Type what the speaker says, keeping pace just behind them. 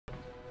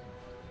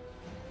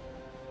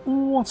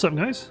What's up,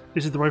 guys?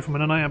 This is the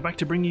Rifleman and I am back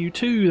to bring you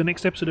to the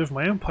next episode of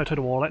my Empire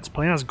Total War Let's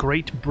Play as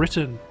Great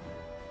Britain.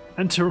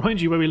 And to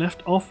remind you where we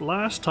left off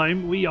last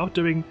time, we're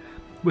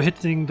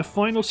hitting the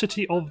final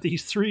city of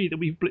these three that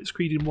we've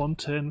blitzkrieged in one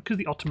turn because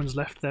the Ottomans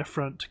left their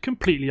front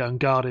completely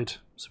unguarded.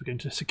 So we're going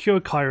to secure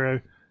Cairo,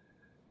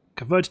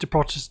 convert it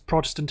to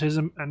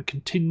Protestantism and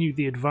continue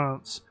the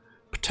advance.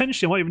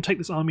 Potentially I might even take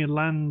this army and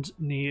land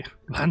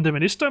them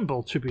in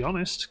Istanbul, to be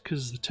honest,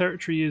 because the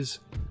territory is...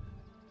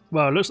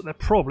 well, it looks like they're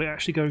probably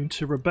actually going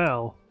to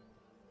rebel.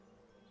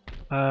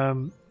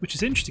 Which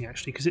is interesting,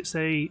 actually, because it's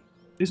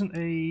isn't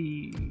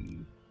a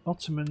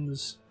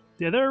Ottomans...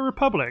 yeah, they're a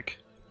republic.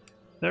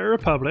 They're a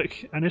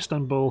republic, and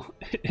Istanbul,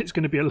 it's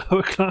going to be a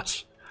lower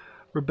class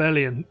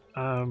rebellion.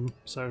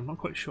 So I'm not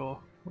quite sure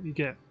what you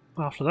get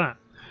after that.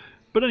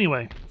 But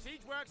anyway,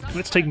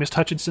 let's take Miss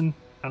Hutchinson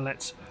and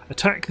let's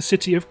attack the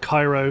city of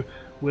Cairo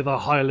with our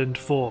Highland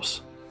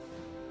force.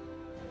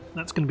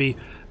 That's going to be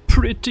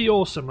pretty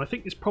awesome. I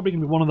think it's probably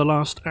going to be one of the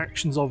last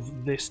actions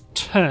of this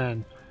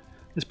turn.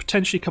 There's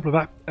potentially a couple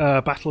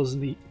of battles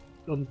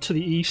to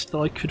the east that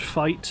I could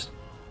fight,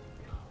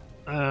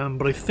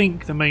 but I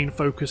think the main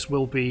focus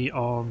will be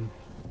on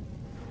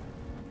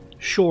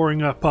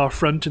shoring up our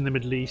front in the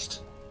Middle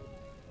East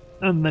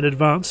and then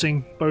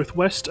advancing both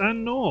west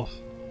and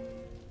north.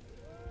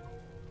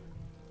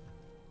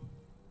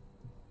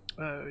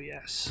 Oh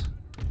yes.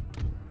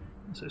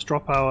 So let's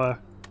drop our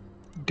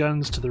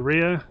guns to the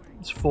rear.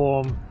 Let's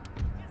form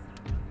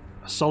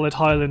a solid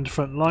Highland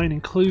front line,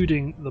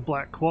 including the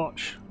Black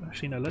Watch.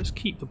 Actually, no, let's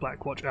keep the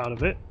Black Watch out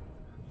of it.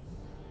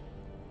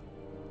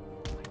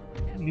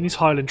 I mean, these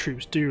Highland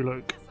troops do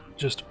look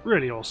just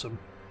really awesome.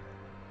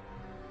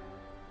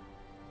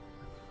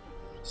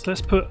 So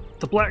let's put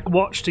the Black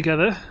Watch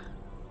together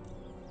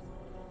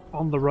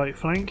on the right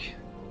flank.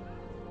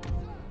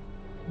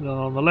 And then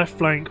on the left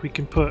flank we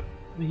can put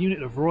a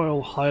unit of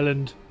Royal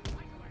Highland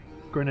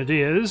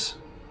Grenadiers,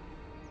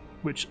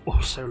 which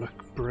also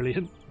look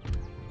brilliant.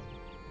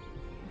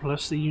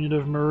 Plus the unit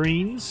of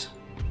Marines.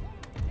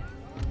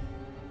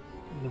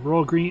 And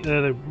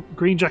the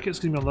Green Jackets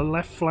going to be on the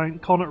left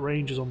flank, Connaught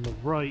Rangers on the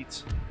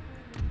right.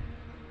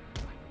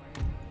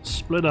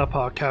 Split up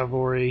our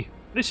cavalry.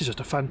 This is just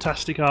a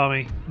fantastic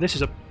army. This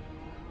is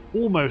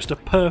almost a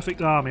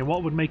perfect army.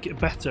 What would make it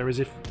better is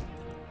if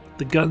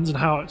the guns and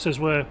howitzers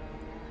were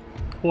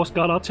Horse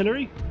Guard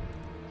artillery.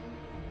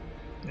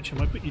 Actually,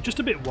 I might put you just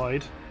a bit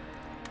wide.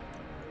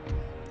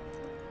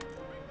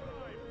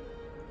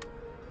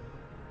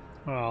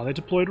 Oh, they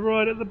deployed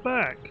right at the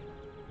back.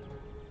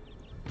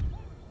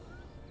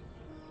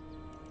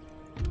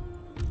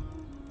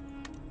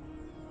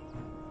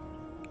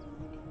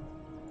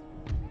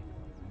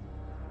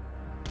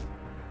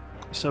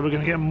 So we're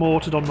going to get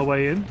mortared on the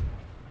way in.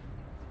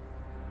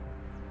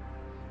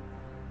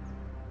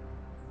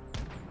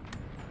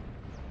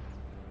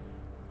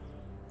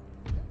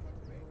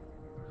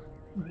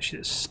 Actually,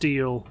 let's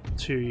steal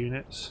 2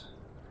 units.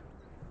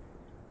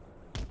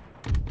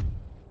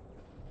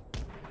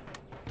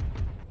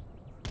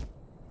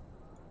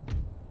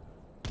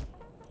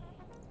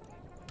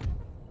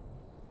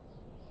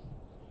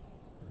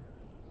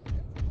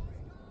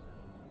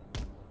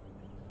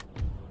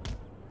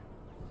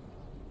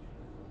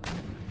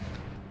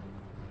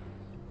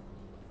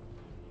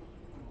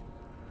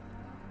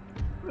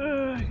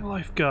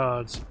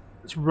 Lifeguards.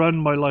 Let's run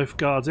my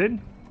lifeguards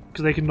in,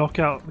 because they can knock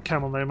out the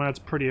camel nomads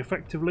pretty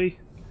effectively,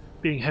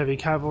 being heavy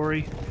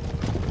cavalry.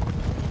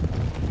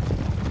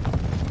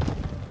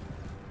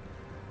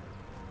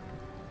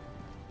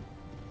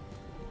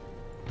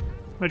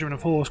 Regiment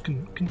of horse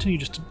can continue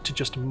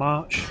to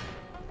march.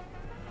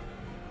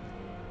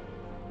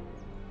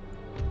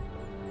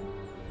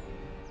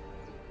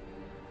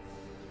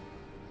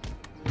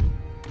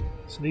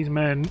 So these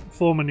men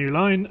form a new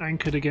line,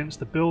 anchored against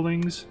the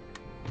buildings.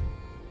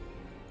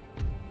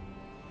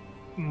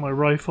 My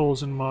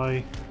rifles and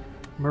my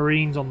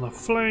marines on the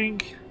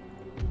flank.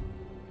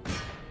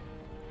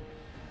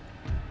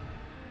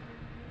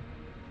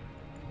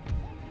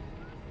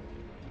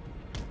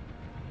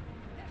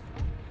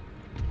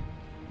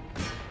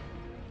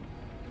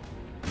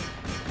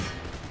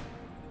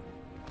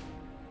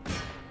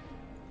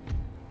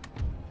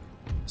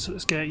 So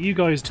let's get you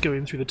guys to go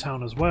in through the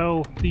town as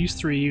well. These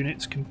 3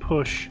 units can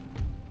push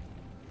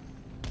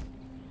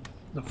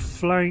the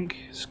flank,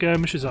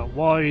 skirmishers out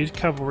wide,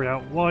 cavalry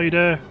out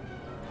wider.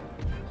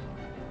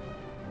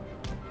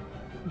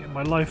 Get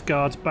my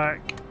lifeguards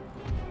back.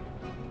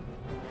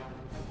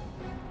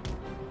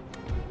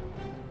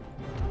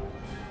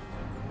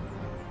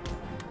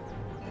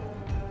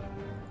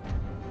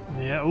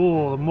 Yeah,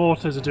 oh, the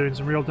mortars are doing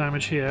some real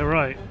damage here,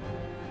 right.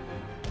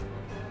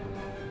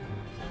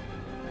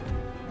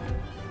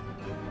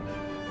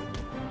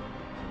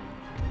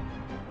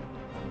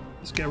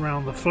 Let's get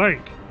around the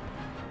flank.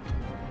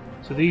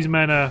 So these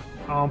men are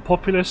armed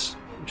populace,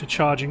 which are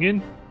charging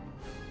in.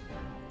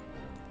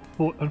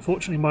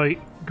 Unfortunately, my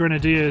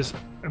grenadiers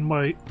and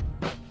my...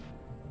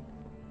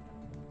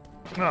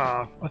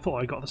 I thought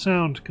I got the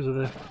sound because of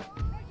the...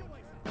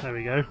 there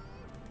we go.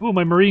 Oh,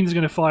 my marines are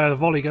going to fire the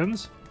volley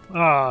guns.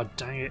 Ah,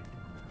 dang it.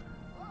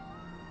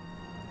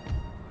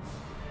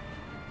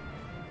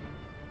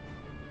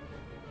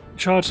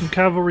 Charge some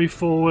cavalry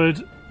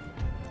forward.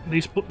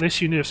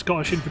 This unit of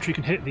Scottish infantry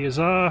can hit the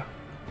Hussar.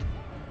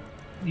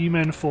 You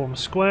men form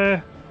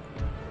square.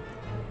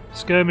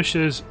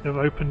 Skirmishers have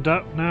opened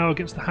up now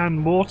against the hand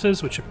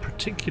mortars, which are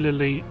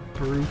particularly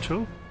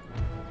brutal.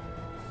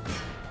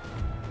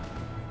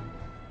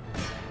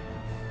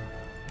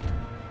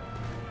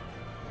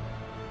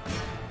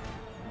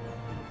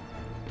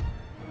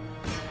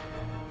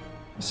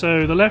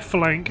 So the left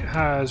flank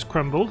has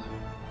crumbled.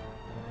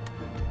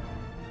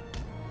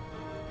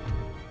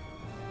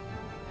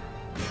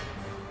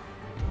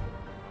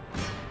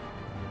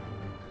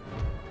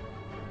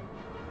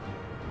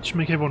 Should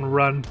make everyone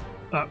run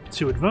up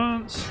to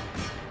advance.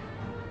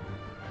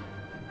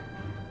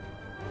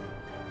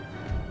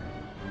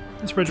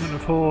 This regiment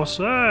of horse,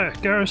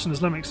 garrison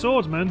Islamic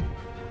swordsmen.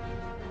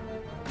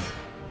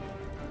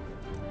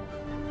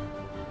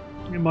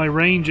 Get my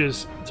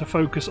rangers to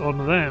focus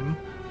on them.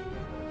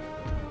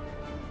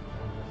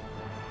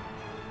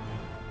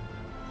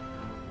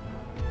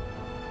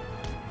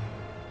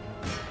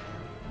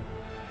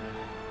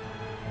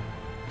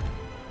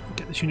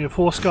 Get this unit of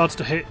horse guards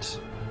to hit.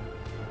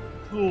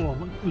 Oh, I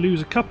might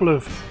lose a couple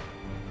of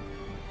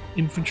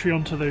infantry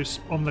on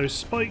those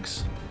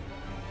spikes.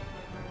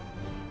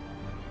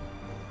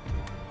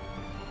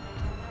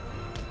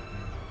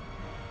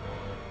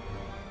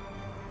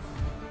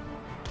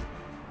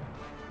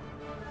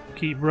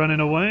 Keep running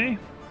away.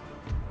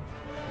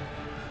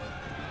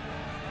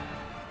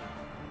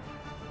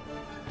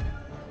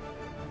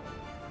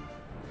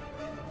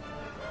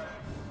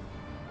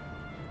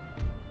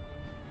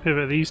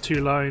 Pivot these two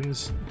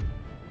lines.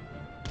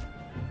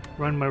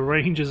 Run my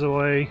rangers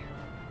away.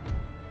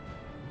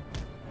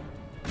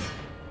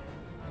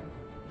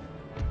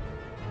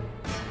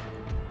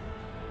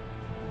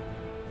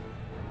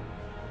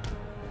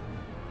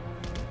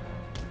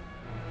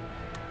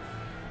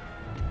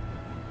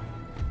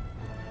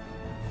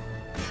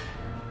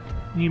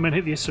 New men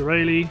hit the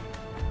Israeli.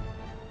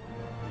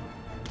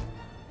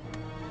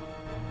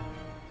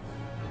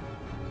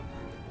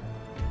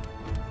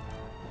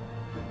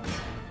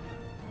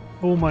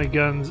 All my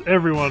guns,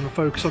 everyone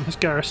focus on this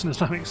garrison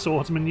Islamic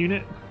swordsman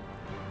unit.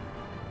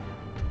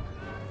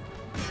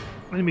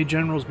 Enemy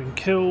general's been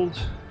killed.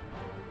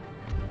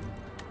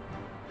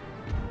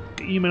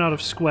 Get you men out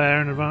of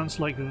square and advance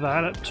like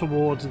that up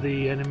towards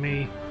the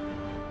enemy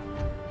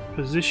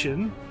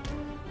position.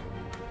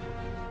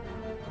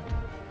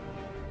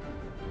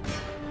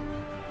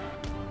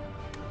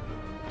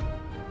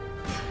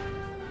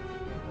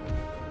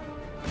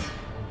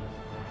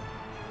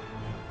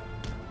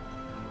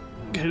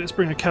 Okay, let's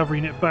bring a cavalry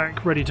unit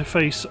back, ready to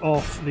face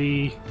off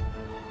the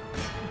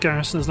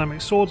garrison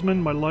Islamic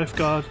swordsman. My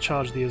lifeguard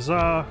charge the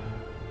Hussar.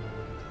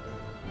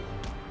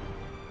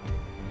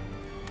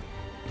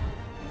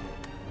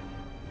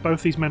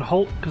 Both these men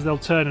halt because they'll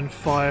turn and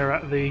fire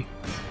at the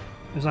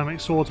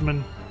Islamic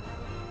swordsman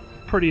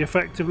pretty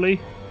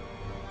effectively.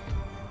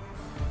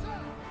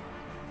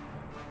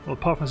 Well,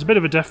 apart from there's a bit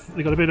of a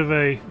they got a bit of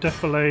a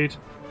defilade.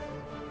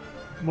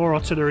 More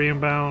artillery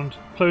inbound.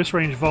 Close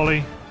range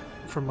volley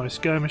from my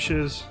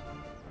skirmishers.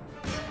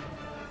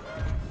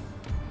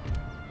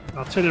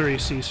 Artillery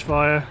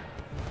ceasefire.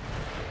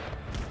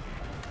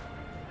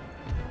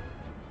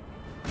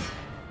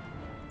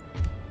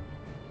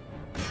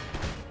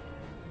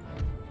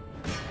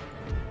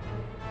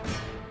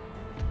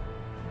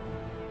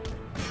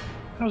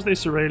 How's the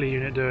Israeli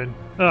unit doing?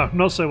 Oh,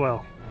 not so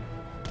well.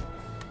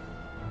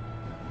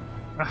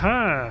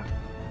 Aha!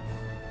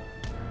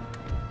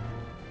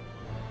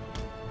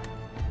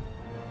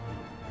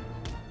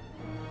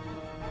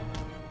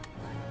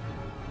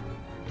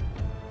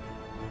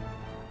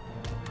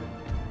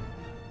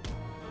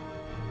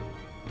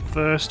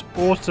 First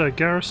Orta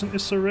garrison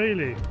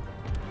Israeli.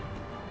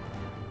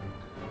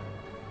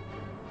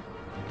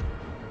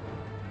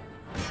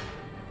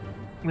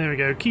 There we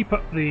go, keep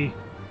up the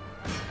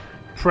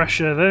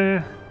pressure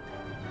there.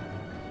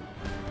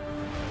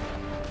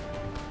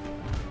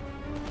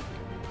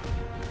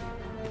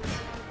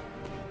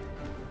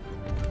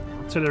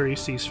 Artillery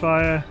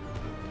ceasefire.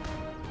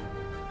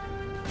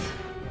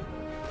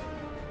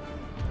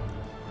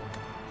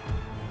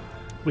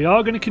 We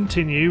are going to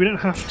continue, we don't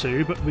have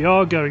to, but we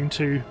are going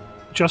to,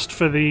 just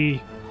for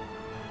the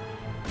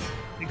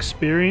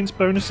experience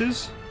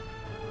bonuses.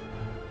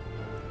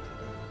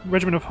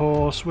 Regiment of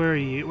Horse, where are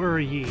ye? Where are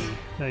ye?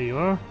 There you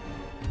are.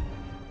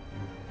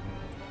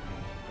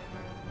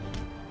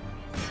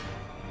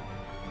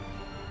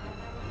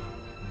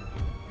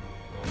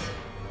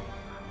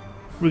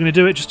 We're going to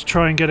do it just to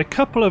try and get a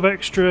couple of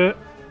extra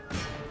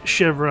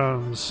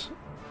chevrons.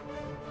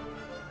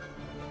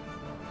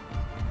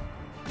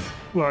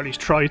 Well, at least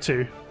try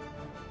to.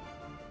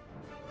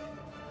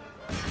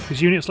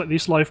 Because units like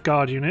this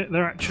Lifeguard unit,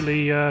 they're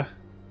actually in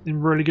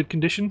really good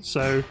condition,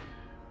 so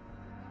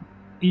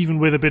even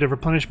with a bit of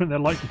replenishment, they're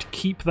likely to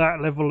keep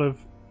that level of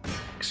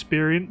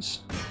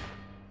experience.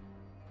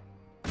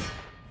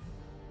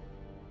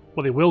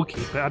 Well, they will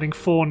keep it. Adding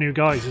 4 new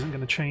guys isn't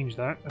going to change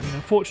that. I mean,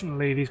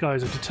 unfortunately, these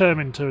guys are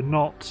determined to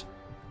not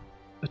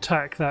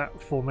attack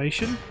that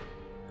formation.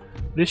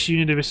 This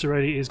unit of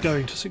Israeli is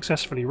going to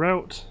successfully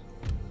rout.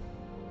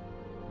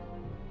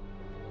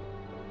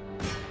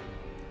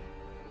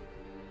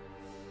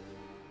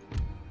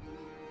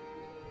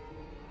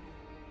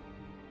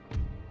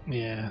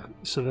 Yeah,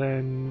 so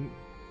then...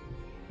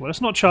 Well,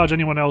 let's not charge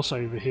anyone else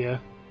over here.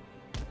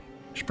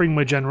 Just bring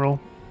my general,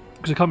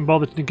 because I can't be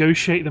bothered to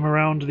negotiate them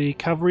around the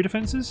cavalry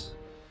defences.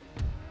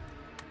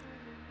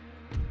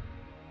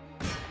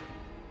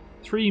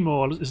 3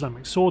 more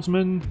Islamic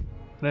swordsmen.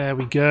 There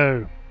we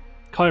go.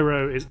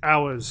 Cairo is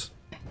ours.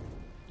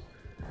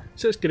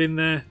 So let's get in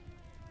there,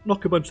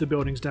 knock a bunch of the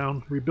buildings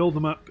down, rebuild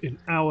them up in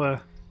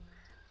our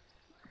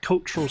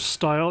cultural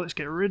style. Let's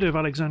get rid of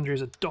Alexandria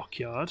as a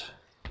dockyard.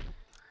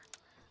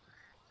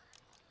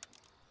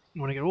 I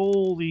want to get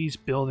all these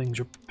buildings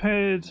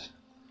repaired.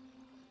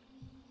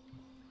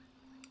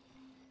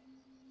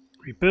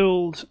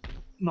 Rebuild.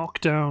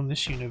 Knock down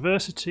this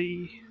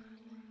university.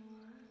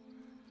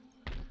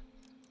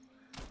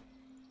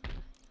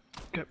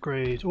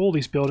 Upgrade all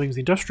these buildings.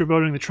 The industrial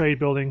building, the trade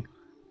building,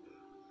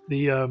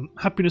 the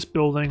happiness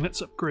building.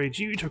 Let's upgrade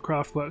you to a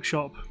craft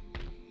workshop.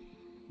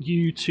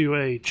 You to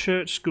a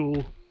church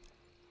school.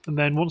 And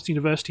then once the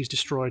university is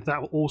destroyed,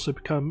 that will also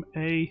become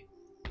a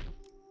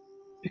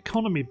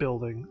economy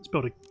building. Let's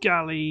build a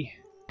galley.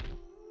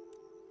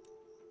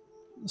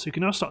 So you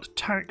can now start to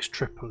tax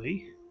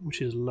Tripoli,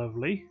 which is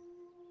lovely.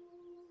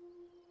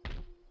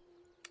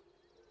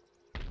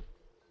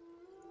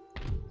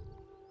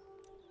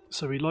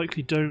 So we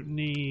likely don't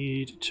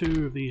need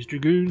 2 of these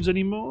dragoons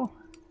anymore.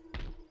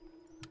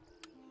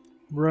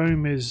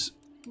 Rome is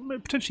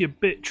potentially a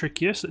bit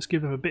trickier, so let's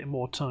give them a bit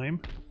more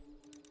time.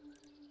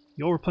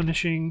 You're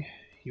replenishing,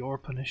 you're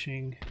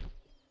replenishing.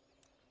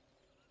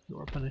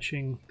 You're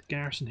replenishing. The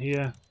garrison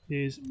here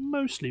is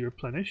mostly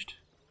replenished.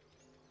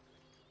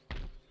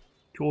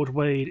 George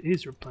Wade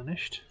is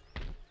replenished.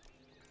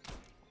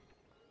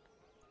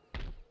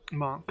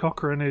 Mark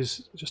Cochrane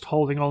is just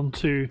holding on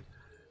to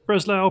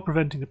Breslau,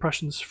 preventing the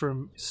Prussians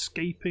from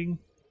escaping.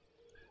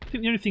 I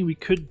think the only thing we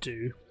could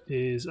do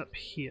is up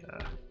here.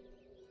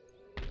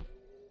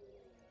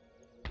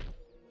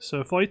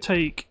 So if I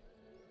take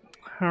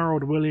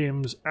Harold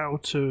Williams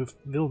out of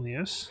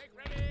Vilnius,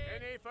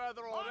 Any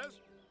further orders?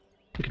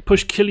 we could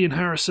push Killian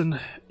Harrison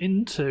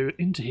into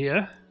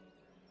here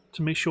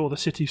to make sure the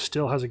city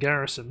still has a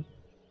garrison.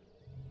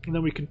 And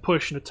then we can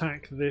push and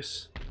attack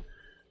this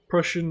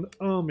Prussian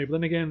army. But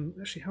then again,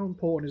 actually, how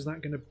important is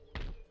that going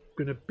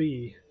to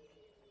be?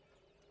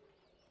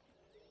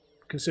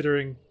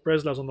 Considering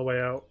Breslau's on the way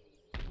out,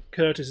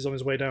 Curtis is on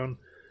his way down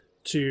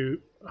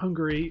to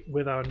Hungary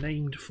with our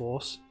named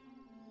force.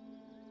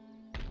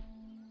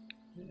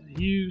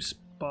 You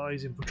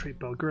spies infiltrate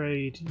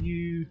Belgrade.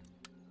 You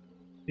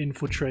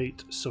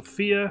infiltrate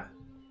Sofia.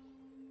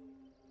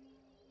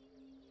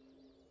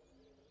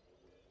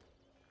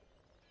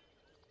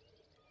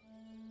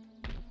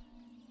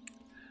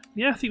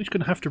 Yeah, I think we're just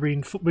going to have to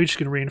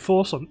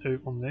reinforce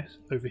on this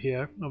over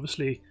here.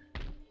 Obviously,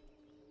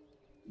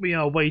 we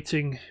are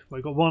waiting.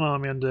 We've got one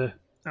army under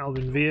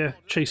Alvin Veer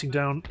chasing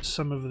down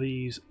some of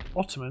these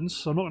Ottomans.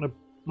 So I'm not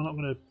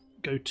going to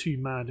go too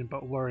mad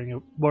about worrying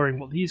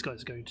what these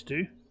guys are going to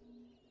do.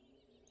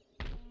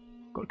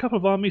 Got a couple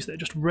of armies that are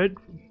just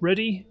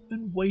ready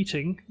and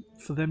waiting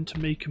for them to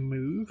make a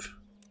move.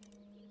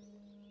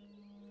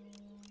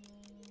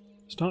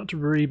 Start to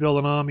rebuild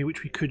an army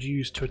which we could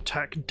use to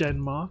attack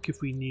Denmark if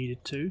we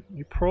needed to.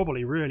 We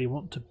probably really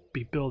want to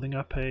be building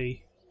up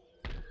a...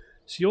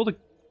 So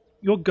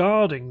you're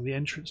guarding the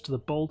entrance to the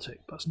Baltic,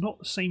 but that's not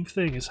the same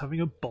thing as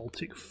having a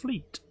Baltic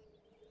fleet.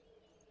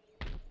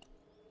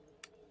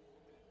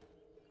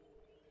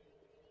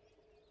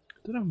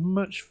 Don't have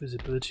much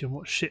visibility on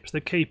what ships they're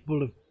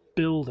capable of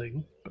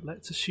building, but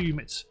let's assume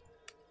it's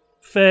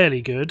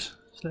fairly good.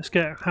 So let's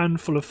get a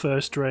handful of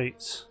first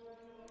rates.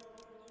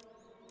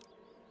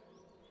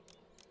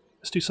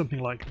 Let's do something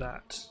like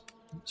that.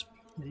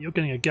 You're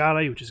getting a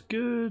galley, which is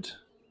good.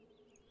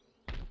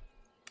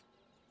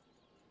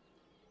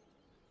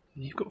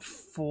 And you've got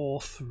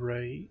 4th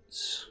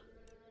rates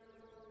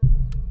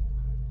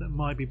that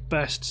might be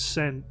best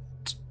sent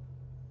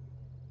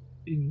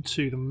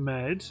into the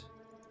Med.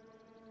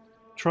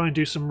 Try and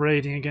do some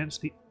raiding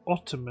against the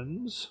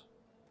Ottomans.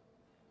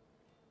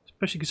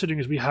 Especially considering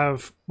as we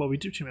have, well, we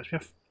do too much. We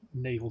have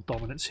naval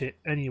dominance here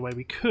anyway.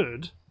 We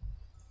could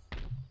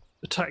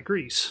attack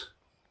Greece.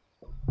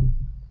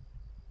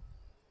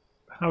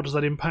 How does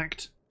that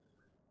impact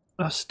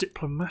us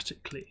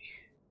diplomatically?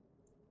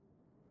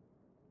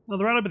 Well,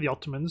 they're allied with the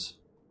Ottomans.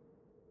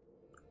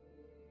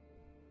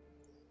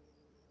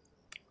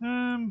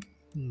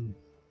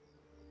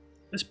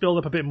 Let's build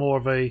up a bit more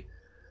of a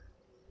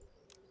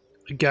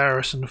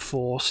garrison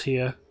force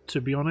here, to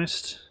be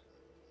honest.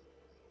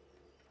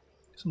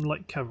 Some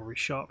light cavalry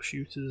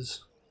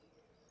sharpshooters.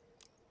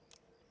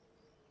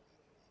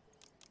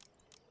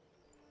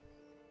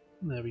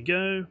 There we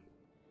go.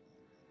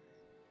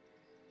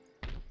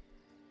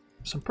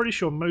 So I'm pretty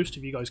sure most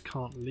of you guys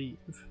can't leave.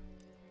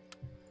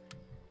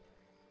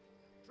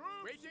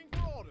 Waiting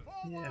for orders.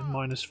 Yeah,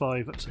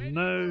 -5, that's a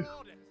no.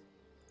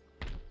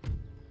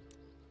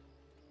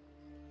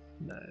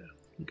 No,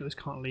 you guys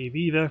can't leave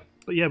either.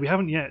 But yeah, we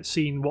haven't yet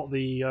seen what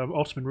the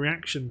Ottoman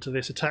reaction to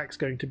this attack's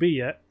going to be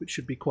yet, which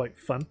should be quite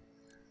fun.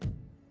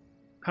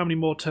 How many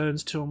more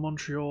turns till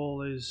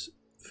Montreal is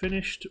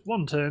finished?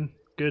 1 turn,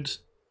 good.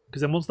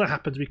 Because then once that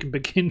happens, we can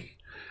begin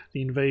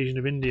the invasion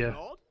of India.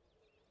 Lord.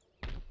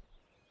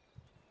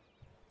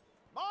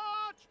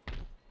 March.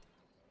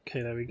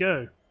 Okay, there we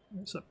go.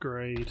 Let's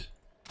upgrade.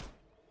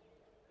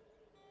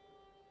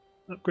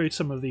 Upgrade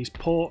some of these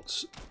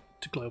ports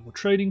to global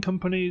trading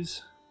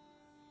companies.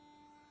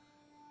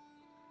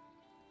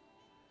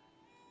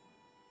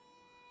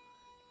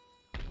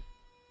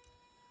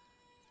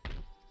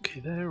 Okay,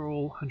 they're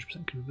all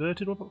 100%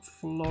 converted. What about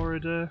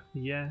Florida?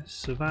 Yes.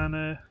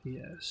 Savannah?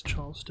 Yes.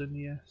 Charleston?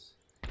 Yes.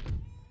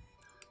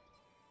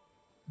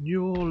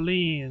 New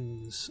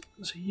Orleans.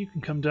 So you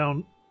can come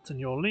down to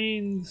New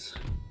Orleans.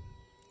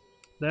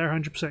 They're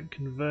 100%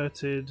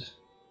 converted.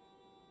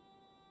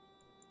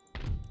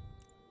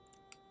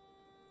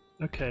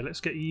 Okay, let's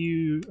get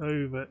you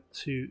over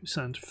to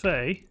Santa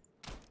Fe.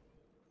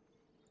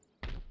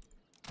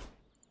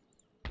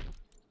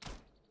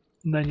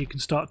 And then you can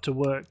start to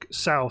work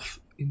south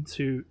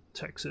into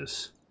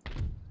Texas,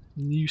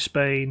 New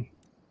Spain,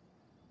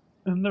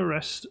 and the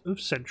rest of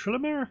Central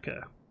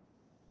America.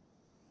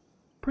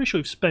 Pretty sure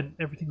we've spent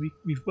everything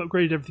we've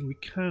upgraded everything we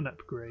can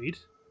upgrade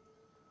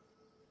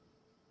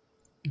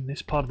in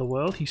this part of the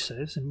world, he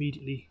says,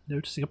 immediately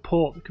noticing a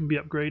port that can be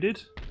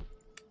upgraded.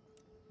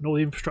 And all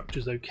the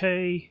infrastructure's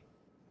okay.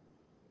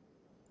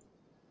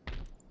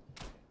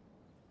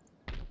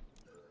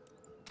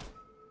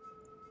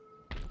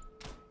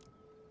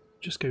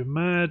 Just go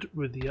mad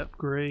with the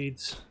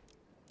upgrades.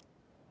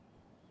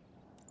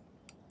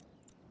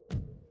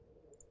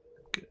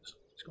 Good.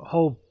 It's got a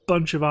whole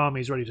bunch of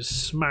armies ready to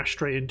smash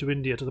straight into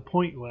India, to the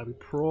point where we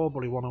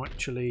probably want to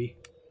actually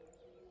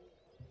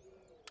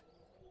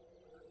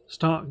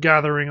start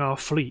gathering our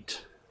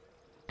fleet.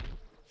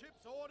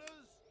 Ship's orders.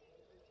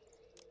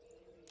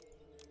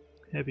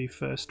 Heavy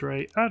first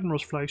rate.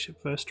 Admiral's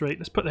flagship first rate.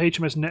 Let's put the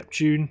HMS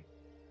Neptune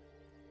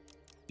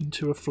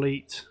into a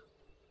fleet.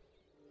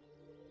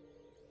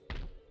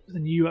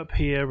 Then you up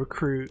here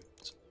recruit.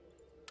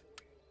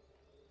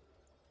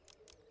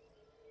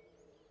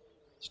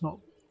 Let's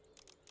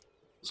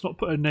not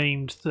put a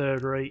named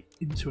third rate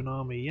into an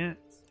army yet.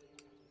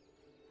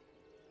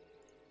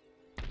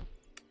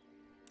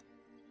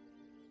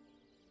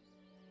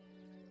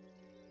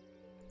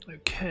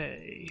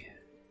 Okay,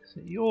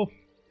 so you're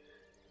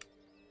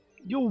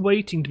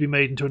waiting to be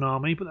made into an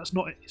army, but it's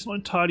not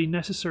entirely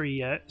necessary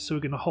yet. So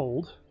we're going to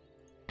hold.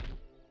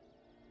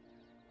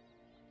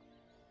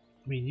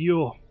 I mean,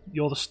 you're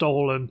the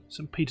stolen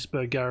St.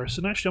 Petersburg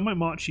garrison. Actually, I might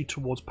march you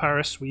towards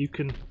Paris, where you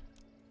can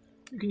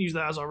use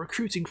that as our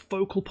recruiting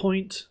focal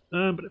point.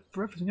 But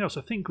for everything else,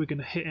 I think we're going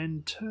to hit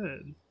end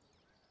turn.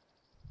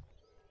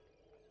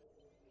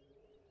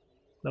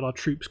 Let our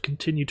troops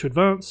continue to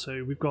advance.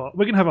 So we're going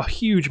to have a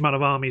huge amount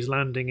of armies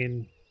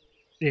landing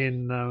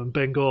in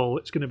Bengal.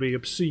 It's going to be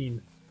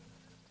obscene.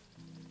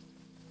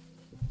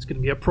 It's going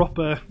to be a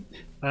proper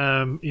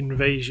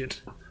invasion.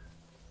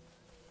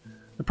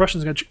 The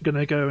Prussians are going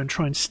to go and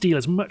try and steal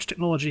as much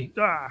technology.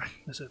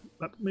 There's an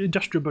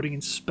industrial building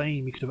in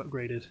Spain we could have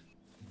upgraded.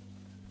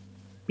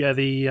 Yeah,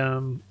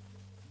 the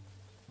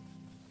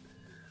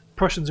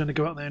Prussians are going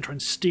to go out there and try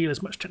and steal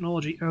as much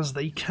technology as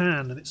they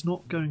can, and it's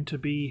not going to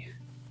be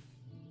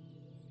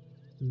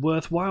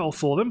worthwhile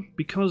for them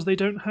because they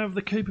don't have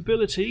the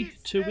capability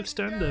to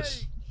withstand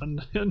us. And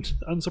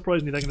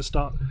unsurprisingly, they're going to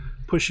start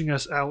pushing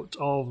us out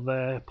of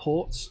their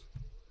ports.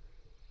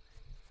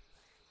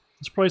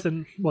 I'm surprised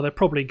then, well, they're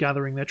probably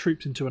gathering their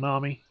troops into an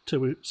army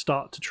to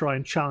start to try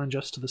and challenge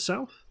us to the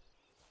south.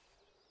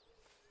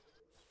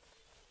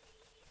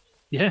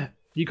 Yeah,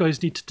 you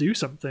guys need to do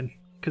something,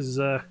 because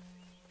that's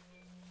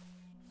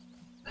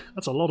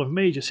a lot of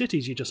major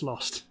cities you just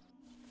lost.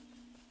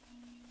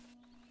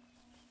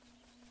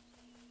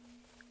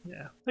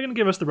 Yeah, they're going to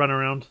give us the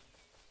runaround.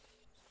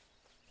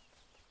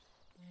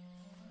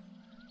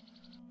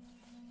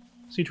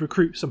 Just need to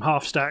recruit some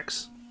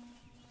half-stacks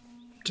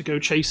to go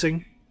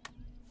chasing.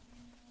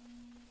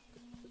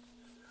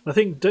 I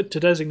think to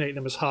designate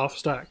them as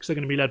half-stacks, they're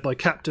going to be led by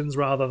captains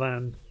rather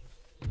than...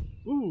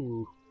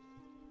 Ooh.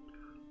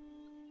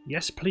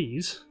 Yes,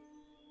 please.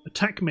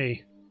 Attack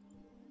me.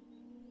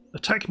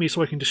 Attack me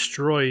so I can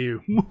destroy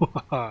you.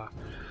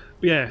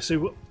 Yeah,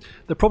 so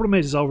the problem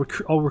is I'll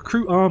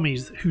recruit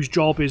armies whose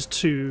job is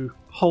to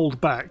hold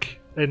back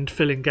and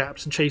fill in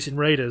gaps and chase in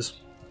raiders.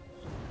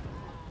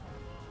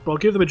 But I'll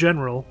give them a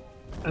general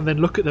and then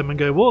look at them and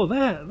go, whoa,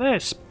 they're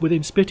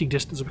within spitting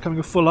distance of becoming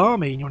a full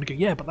army. And you want to go,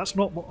 yeah, but that's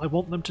not what I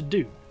want them to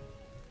do.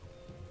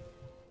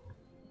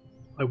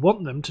 I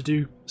want them to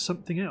do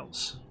something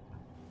else.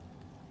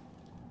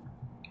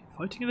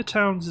 Fighting in the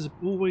towns is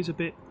always a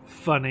bit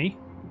funny.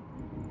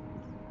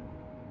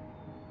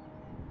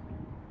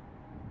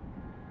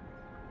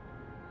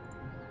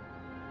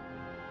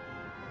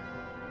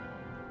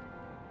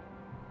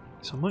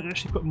 So I might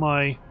actually put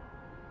my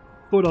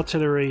foot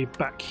artillery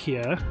back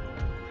here.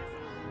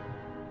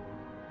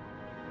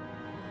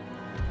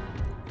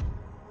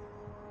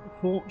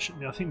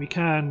 Fortunately, I think we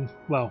can...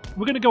 Well,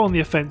 we're going to go on the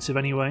offensive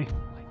anyway.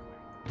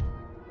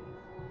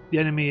 The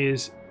enemy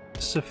is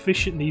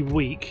sufficiently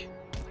weak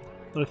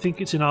that I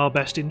think it's in our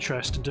best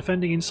interest, and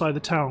defending inside the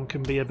town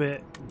can be a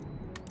bit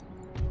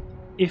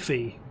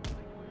iffy.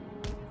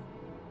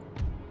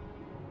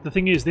 The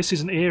thing is, this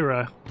is an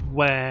era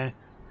where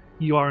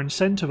you are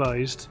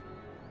incentivized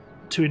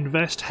to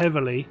invest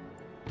heavily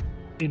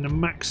in a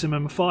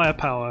maximum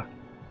firepower,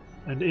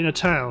 and in a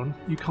town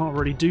you can't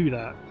really do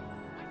that.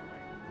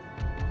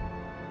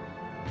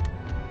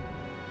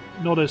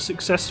 Not as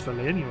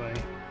successfully anyway.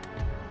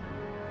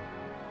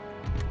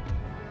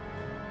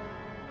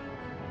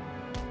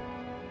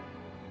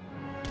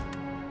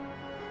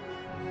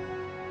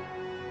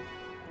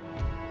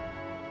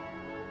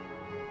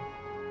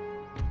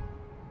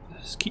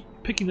 Let's keep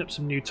picking up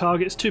some new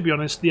targets. To be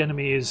honest, the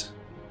enemy is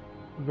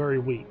very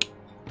weak.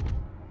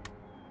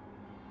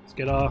 Let's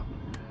get our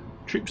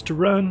troops to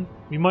run.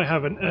 We might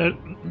have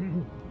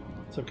an...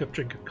 so I'll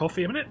drink a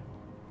coffee a minute.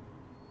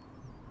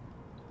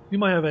 We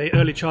might have an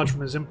early charge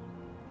from the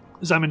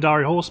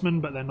Zamindari horsemen,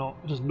 but they're not.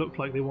 It doesn't look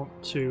like they want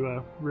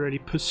to really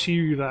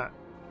pursue that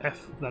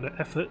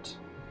effort.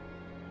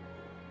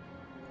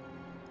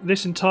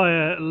 This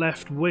entire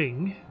left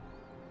wing...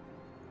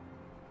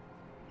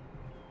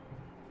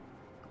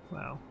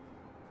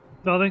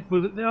 Well,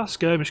 they are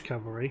skirmish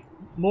cavalry.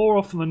 More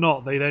often than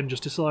not, they then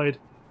just decide...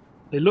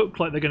 They look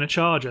like they're going to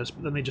charge us,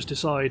 but then they just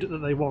decide that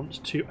they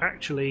want to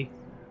actually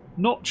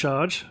not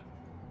charge.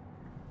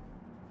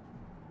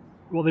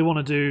 What they want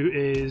to do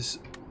is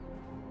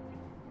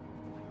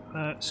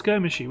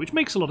skirmishy, which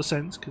makes a lot of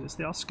sense because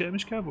they are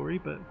skirmish cavalry,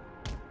 but...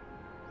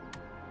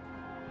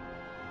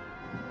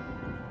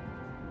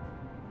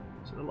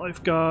 So the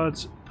life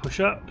guards push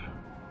up.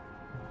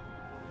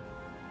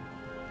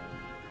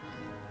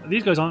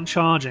 These guys aren't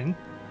charging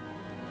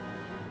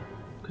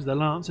because their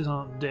lances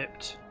aren't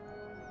dipped,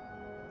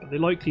 but they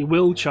likely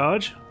will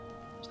charge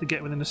as they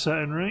get within a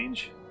certain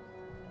range.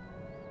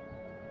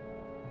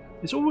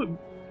 It's all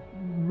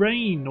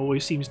rain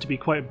always seems to be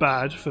quite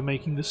bad for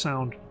making the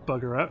sound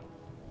bugger up.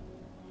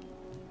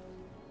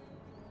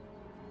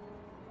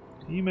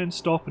 You men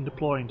stop and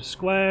deploy into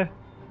square.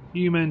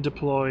 You men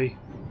deploy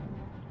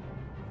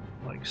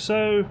like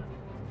so.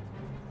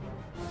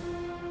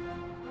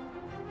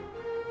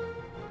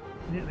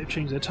 Yeah, they've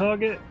changed their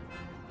target.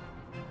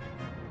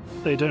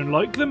 They don't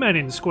like the men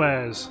in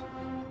squares.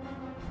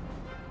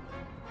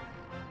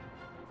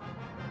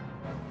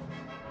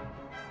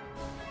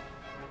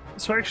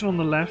 This faction on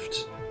the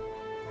left,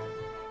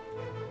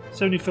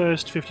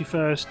 71st,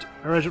 51st,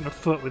 a regiment of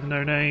foot with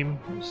no name.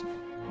 Let's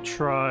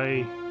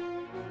try...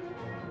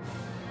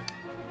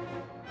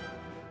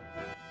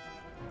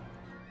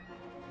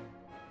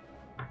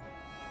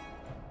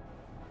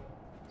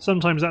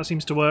 Sometimes that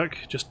seems to work,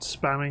 just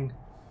spamming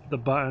the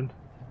button.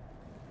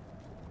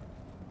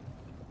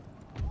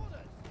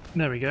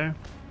 There we go.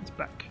 It's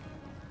back.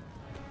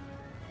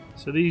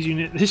 So this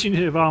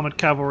unit of armoured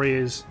cavalry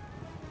is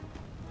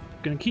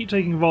going to keep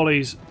taking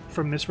volleys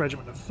from this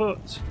regiment of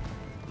foot.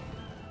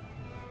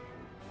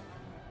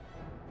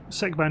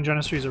 Sekban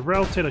Janissaries are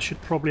routed. I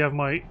should probably have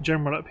my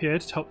general up here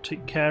to help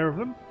take care of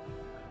them.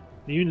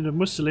 The unit of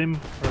Muslim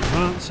are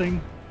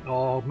advancing.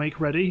 Oh, make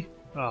ready.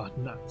 Ah,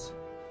 oh, nuts.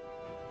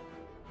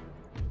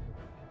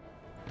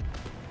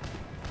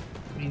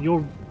 I mean,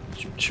 you're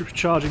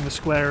charging the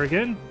square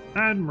again.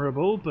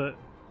 Admirable, but...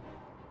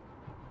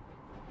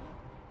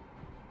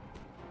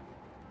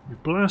 You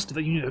blasted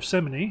that unit of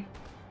Semini.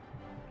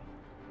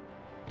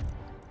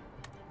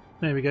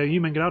 There we go. You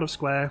men get out of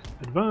square.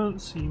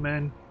 Advance. You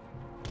men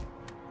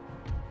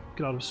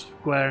get out of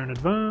square and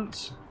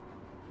advance.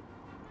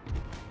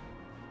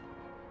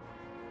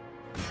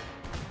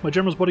 My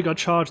general's bodyguard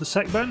charged the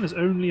Sekban. There's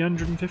only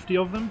 150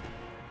 of them.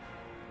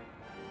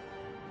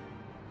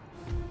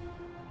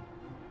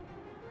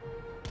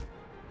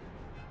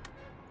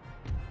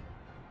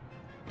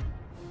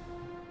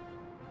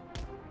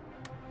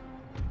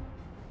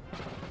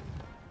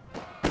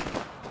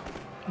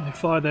 They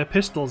fire their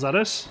pistols at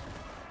us.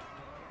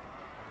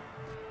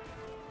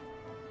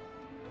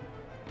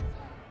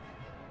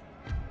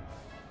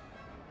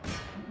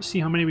 Let's see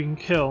how many we can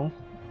kill.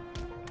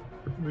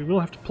 We will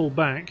have to pull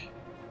back.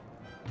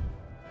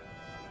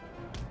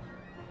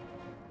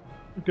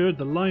 Good,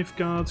 the life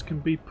guards can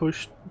be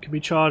pushed, can be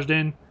charged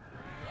in.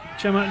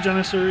 Chemat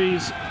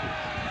Janissaries.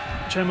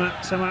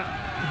 Chemat, Semat,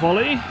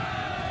 volley.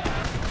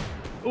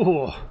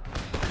 Oh,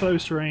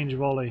 close range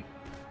volley.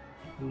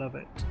 Love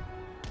it.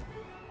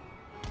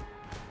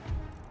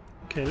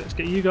 Okay, let's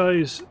get you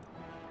guys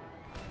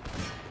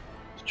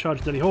to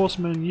charge Delhi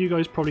Horsemen. You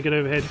guys probably get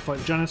over here to fight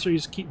the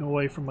Janissaries, keep them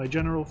away from my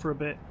general for a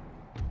bit.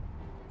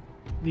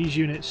 These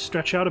units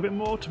stretch out a bit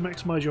more to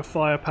maximise your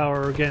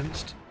firepower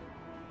against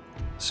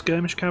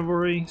skirmish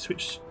cavalry.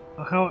 Switch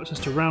our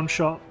howitzers to round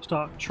shot,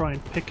 start to try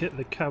and picket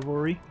the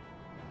cavalry.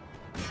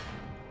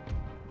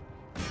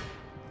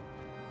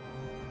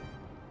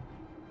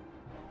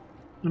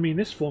 I mean,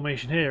 this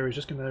formation here is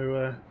just going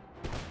to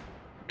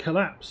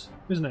collapse,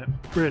 isn't it?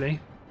 Really.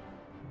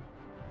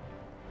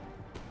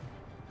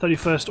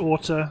 31st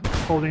Order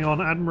holding on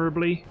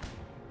admirably.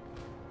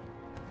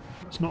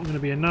 That's not going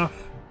to be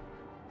enough.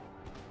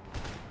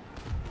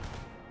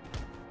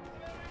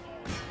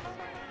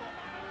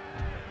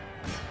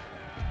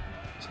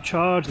 So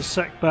charge the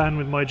sec ban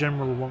with my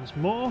general once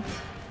more.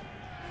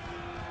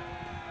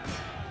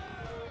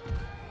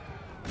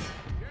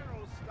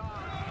 General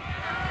style.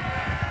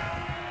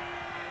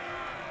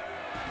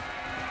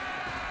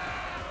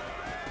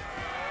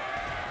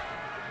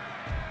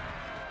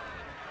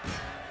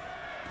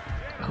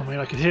 Oh man,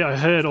 I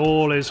heard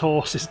all his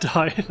horses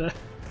die there.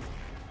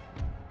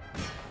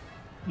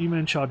 You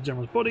men charge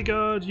General's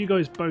bodyguard, you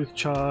guys both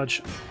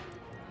charge.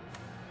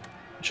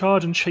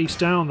 Charge and chase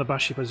down the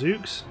Bashi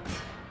Bazooks.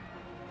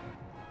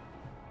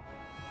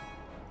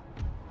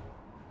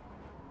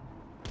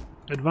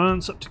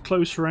 Advance up to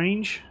close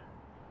range.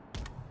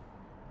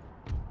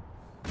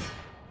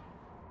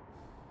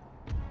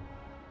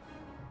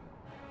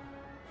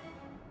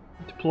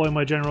 Deploy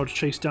my general to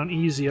chase down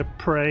easier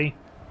prey.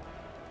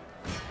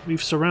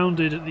 We've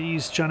surrounded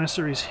these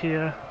Janissaries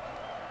here.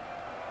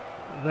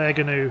 They're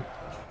going to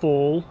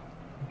fall.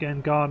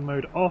 Again, guard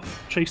mode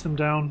off. Chase them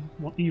down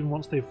even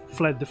once they've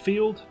fled the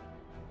field.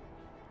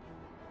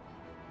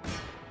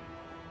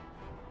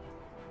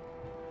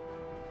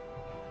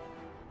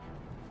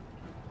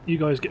 You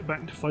guys get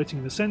back to fighting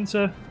in the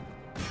centre.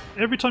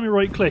 Every time you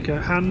right click,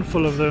 a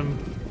handful of them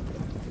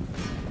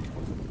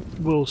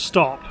will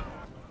stop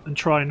and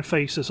try and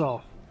face us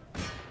off.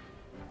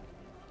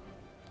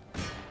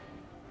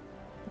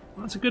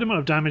 That's a good amount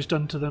of damage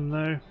done to them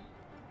though.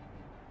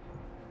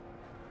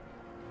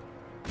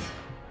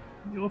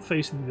 You're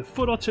facing the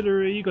foot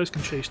artillery, you guys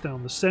can chase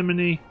down the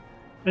Semini.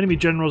 Enemy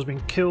general's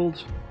been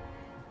killed.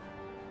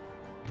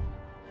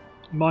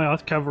 My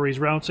art cavalry's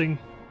routing.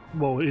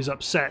 Well, is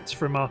upset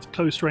from our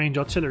close range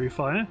artillery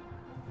fire.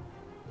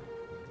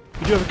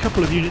 We do have a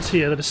couple of units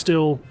here that are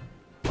still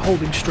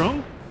holding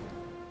strong.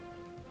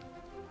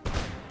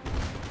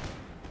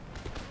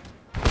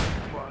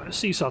 Well, let's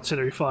cease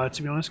artillery fire,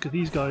 to be honest, because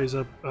these guys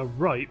are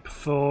ripe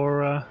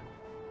for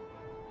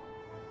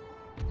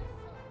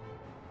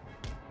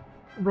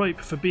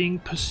being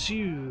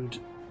pursued.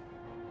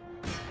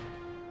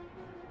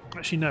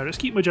 Actually, no. Let's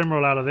keep my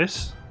general out of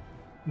this.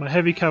 My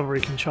heavy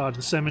cavalry can charge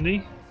the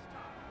Semini.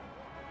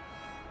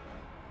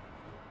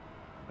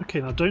 Okay,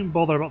 now don't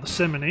bother about the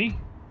Semini.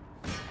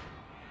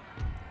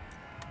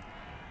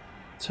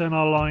 Turn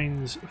our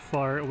lines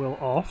fire at will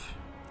off.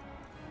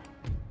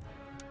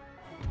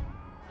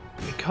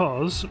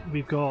 Because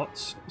we've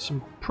got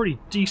some pretty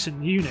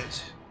decent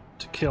units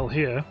to kill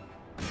here.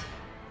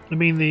 I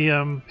mean,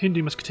 the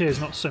Hindu Musketeers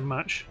not so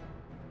much,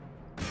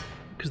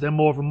 because they're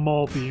more of a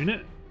mob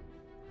unit.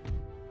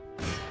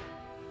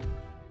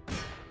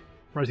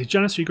 Whereas the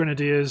Janissary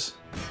Grenadiers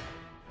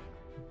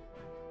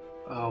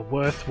are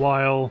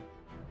worthwhile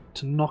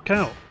to knock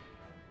out.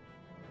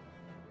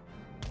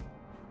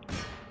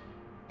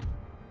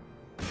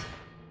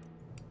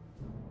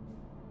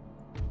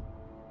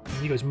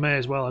 And you guys may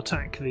as well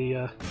attack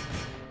the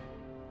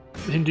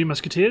Hindu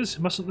Musketeers.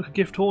 Mustn't look a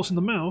gift horse in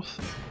the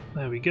mouth.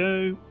 There we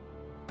go.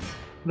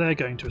 They're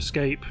going to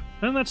escape.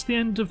 And that's the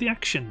end of the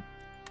action.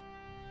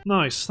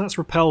 Nice. That's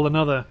repelled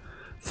another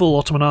full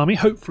Ottoman army.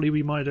 Hopefully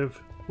we might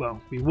have... well,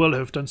 we will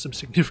have done some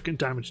significant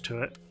damage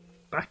to it.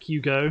 Back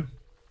you go.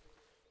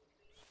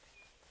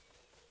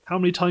 How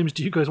many times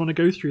do you guys want to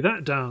go through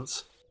that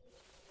dance?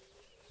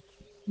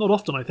 Not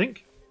often, I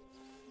think.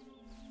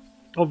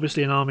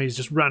 Obviously an army's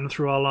just ran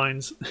through our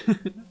lines,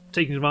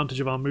 taking advantage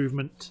of our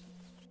movement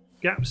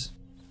gaps.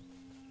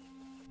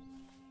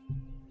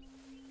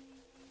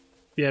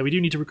 Yeah, we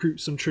do need to recruit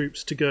some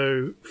troops to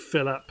go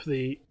fill up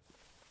the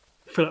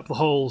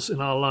holes in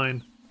our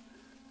line.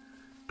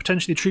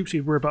 Potentially the troops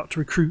we were about to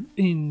recruit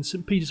in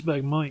St.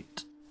 Petersburg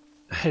might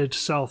head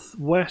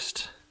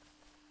southwest.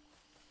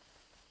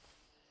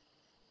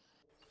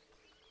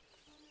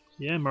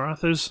 Yeah,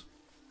 Marathas,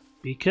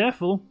 be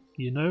careful.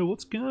 You know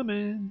what's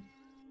coming.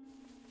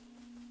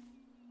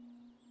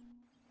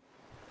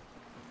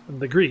 And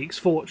the Greeks,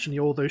 fortunately,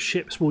 all those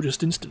ships will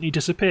just instantly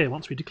disappear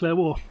once we declare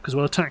war, because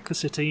we'll attack the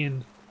city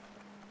and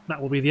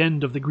that will be the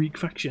end of the Greek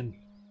faction.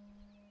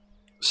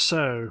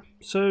 So.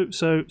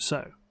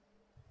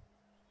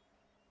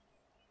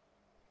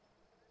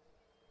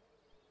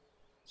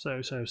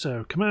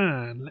 Come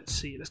on, let's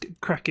see, let's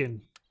get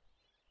cracking.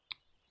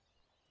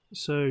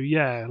 So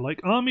yeah,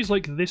 like armies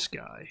like this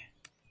guy.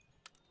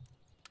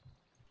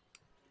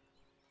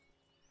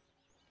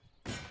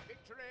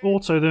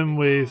 Auto them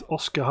with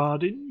Oscar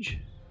Hardinge.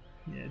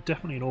 Yeah,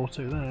 definitely an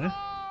auto there.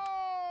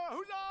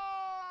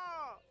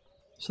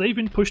 So they've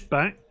been pushed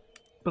back,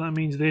 but that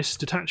means this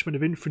detachment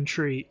of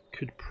infantry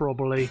could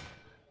probably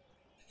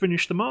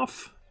finish them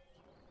off.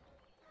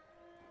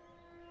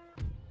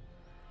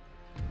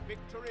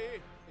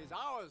 Victory is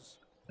ours.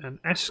 And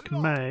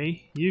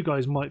May, you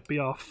guys might be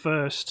our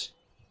first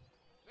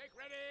Make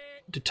ready.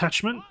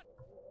 detachment.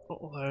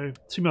 Although,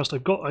 to be honest,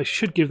 I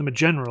should give them a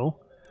general.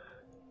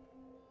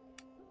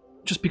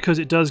 just because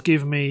it does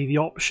give me the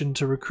option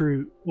to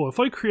recruit. Well, if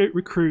I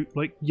recruit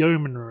like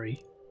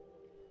yeomanry,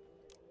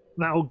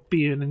 that'll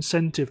be an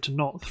incentive to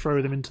not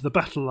throw them into the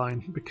battle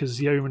line,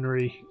 because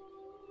yeomanry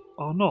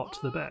are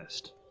not the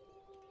best.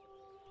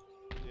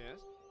 Yes.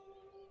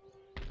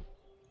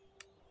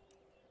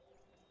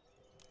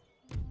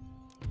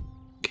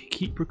 Okay,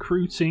 keep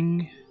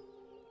recruiting.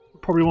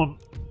 Probably want.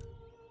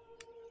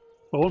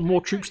 I want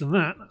more troops than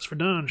that. That's for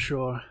darn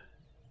sure.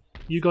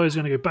 You guys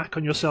are going to go back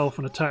on yourself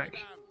and attack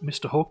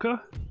Mr.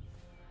 Hawker,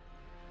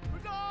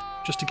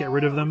 just to get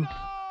rid of them.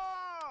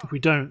 If we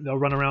don't, they'll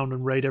run around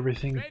and raid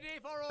everything Ready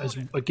for as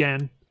orders.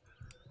 again.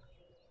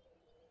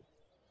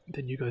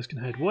 Then you guys can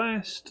head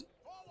west.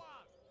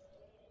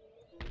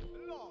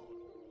 Forward. Load.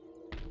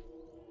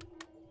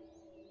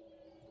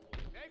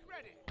 Make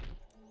ready.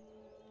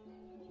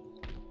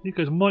 You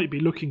guys might be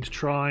looking to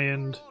try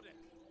and Order.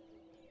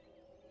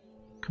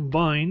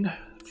 combine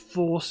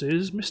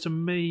forces. Mr.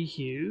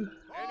 Mayhew.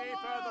 Any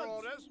further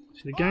orders?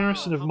 See, the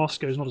garrison of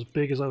Moscow is not as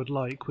big as I would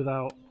like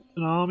without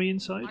an army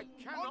inside.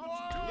 I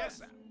cannot do yes,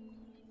 sir.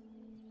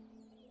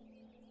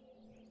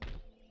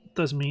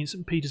 Does mean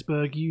St.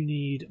 Petersburg, you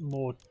need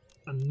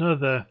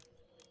another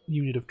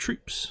unit of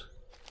troops.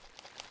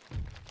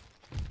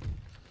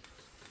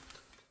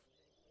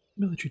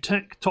 Military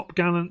tech, top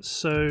gallants,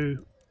 so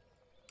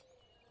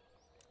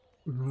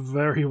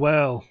very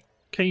well.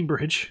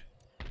 Cambridge,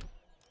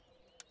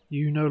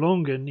 you no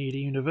longer need a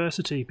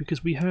university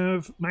because we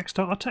have maxed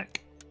out our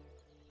tech.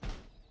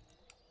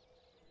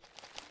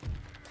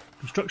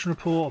 Construction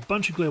report, a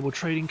bunch of global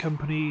trading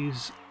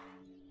companies.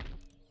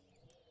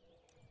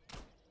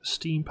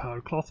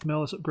 Steam-powered cloth mill.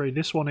 Let's upgrade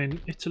this one in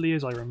Italy,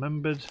 as I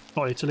remembered.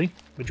 Not Italy,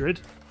 Madrid,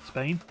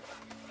 Spain.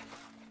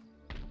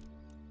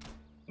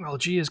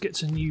 Algiers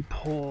gets a new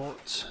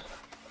port.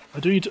 I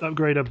do need to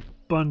upgrade a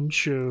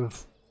bunch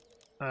of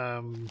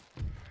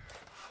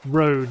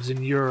roads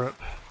in Europe,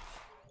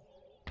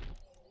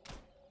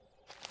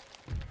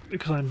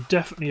 because I'm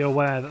definitely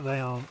aware that they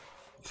aren't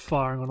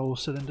firing on all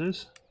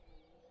cylinders.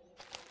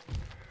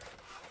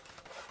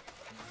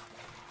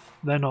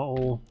 They're not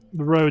all.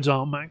 The roads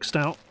aren't maxed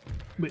out,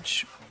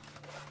 which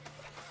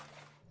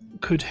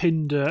could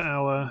hinder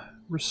our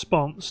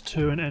response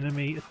to an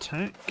enemy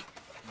attack.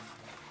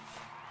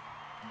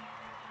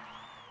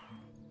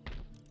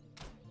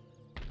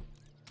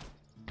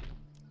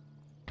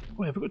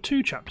 Wait, have we got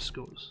 2 chapter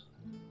schools?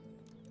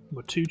 We've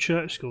got 2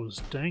 church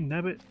schools. Dang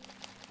nabbit.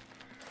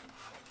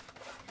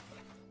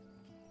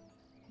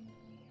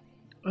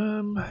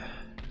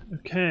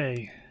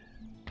 Okay.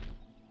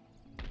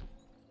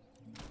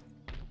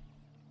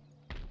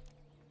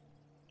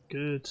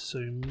 Good, so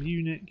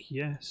Munich,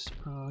 yes.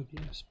 Prague,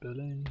 yes.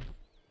 Berlin.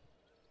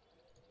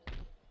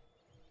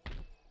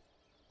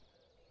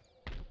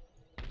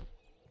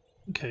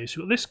 Okay,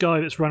 so we've got this guy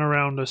that's run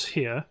around us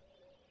here.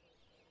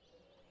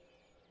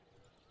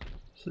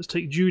 So let's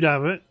take Jude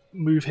Abbott,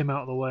 move him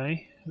out of the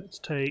way. Let's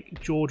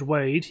take George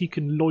Wade, he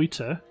can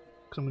loiter,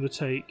 because I'm going to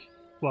take...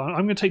 Well,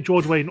 I'm going to take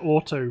George Wade and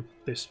auto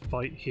this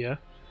fight here.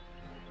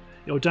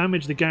 It'll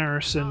damage the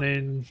garrison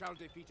in Shall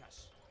defeat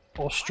us.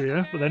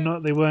 Austria, but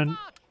they weren't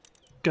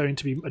going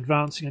to be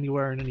advancing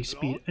anywhere in any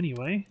speed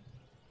anyway.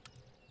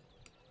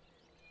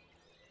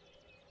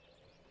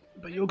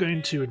 But you're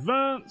going to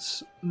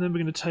advance, and then we're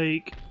going to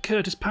take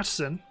Curtis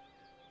Patterson.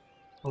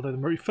 Although the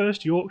very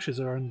first Yorkshires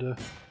are under...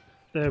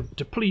 They're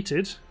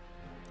depleted.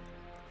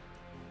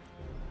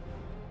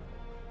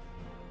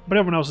 But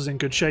everyone else is in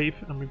good shape,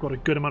 and we've got a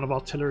good amount of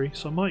artillery,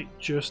 so I might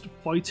just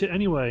fight it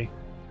anyway.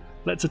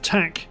 Let's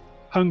attack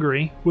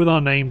Hungary with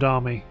our named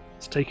army.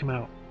 Let's take him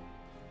out.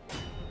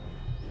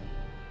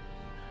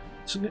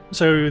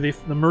 So the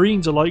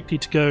Marines are likely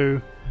to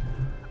go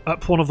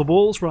up one of the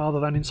walls rather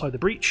than inside the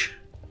breach,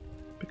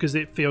 because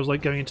it feels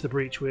like going into the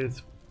breach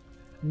with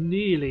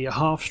nearly a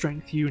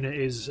half-strength unit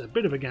is a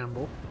bit of a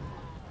gamble.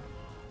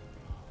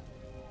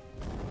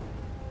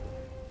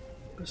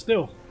 But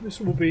still, this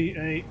will deal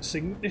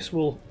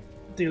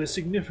a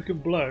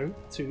significant blow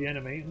to the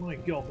enemy. My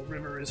god, the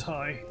river is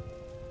high.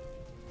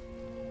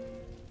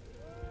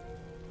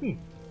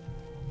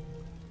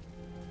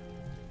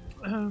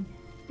 But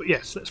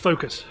yes, let's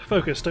focus.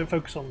 Focus, don't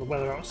focus on the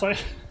weather outside.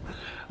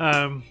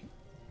 At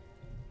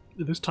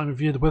this time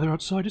of year, the weather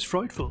outside is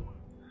frightful.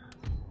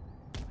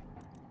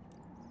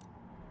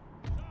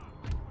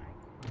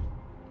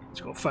 It's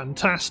got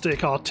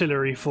fantastic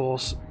artillery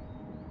force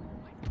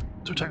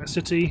to attack the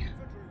city.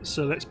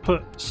 So let's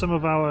put some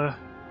of our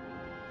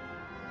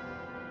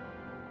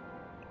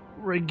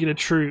regular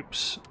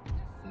troops.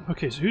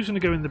 Okay, so who's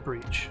going to go in the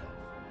breach?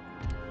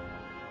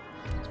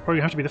 It's probably going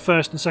to have to be the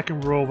 1st and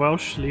 2nd Royal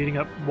Welsh, leading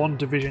up 1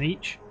 division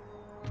each,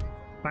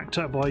 backed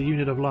up by a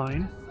unit of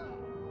line.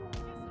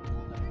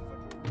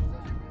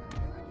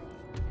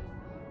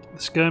 The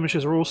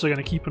skirmishers are also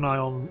going to keep an eye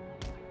on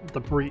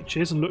the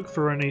breaches and look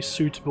for any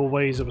suitable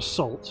ways of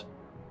assault.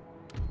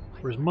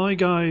 Whereas my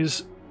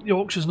guys,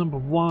 Yorkshire's number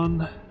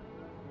 1,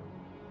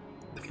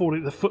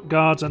 the Foot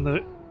Guards and the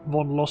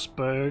von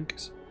Lossberg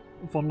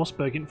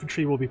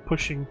infantry will be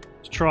pushing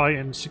to try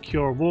and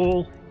secure a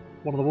wall.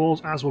 one of the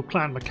walls, as will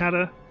Clan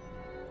Makada.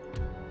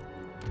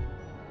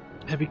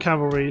 Heavy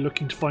cavalry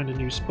looking to find a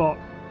new spot.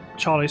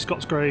 Charlie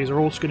Scott's Greys are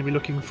also going to be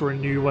looking for a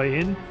new way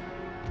in.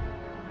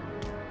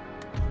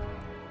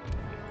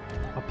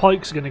 Our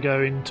pikes are going to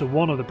go into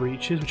one of the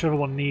breaches, whichever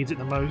one needs it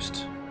the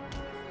most.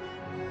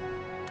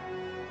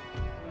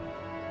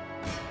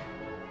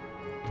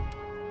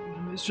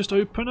 Let's just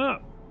open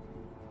up.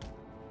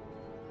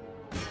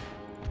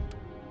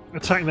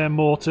 Attack their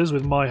mortars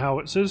with my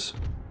howitzers.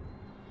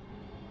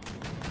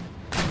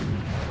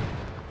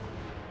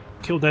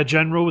 Killed their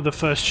general with the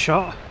first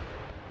shot.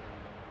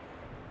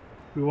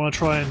 We want to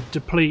try and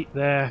deplete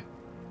their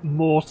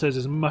mortars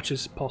as much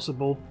as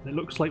possible. It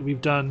looks like we've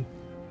done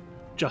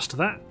just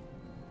that.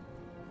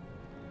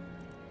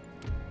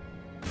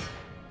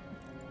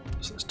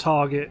 So let's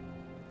target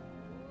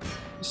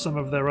some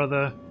of their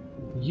other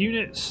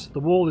units. The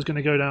wall is going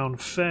to go down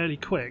fairly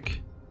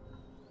quick.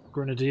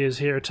 Grenadiers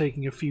here are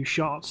taking a few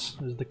shots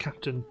as the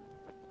captain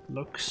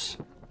looks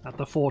at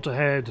the fort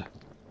ahead.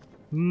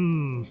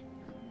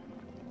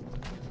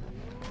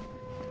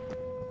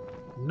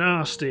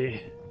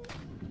 Nasty.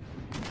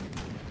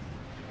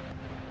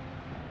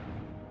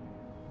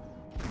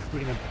 We're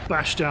going to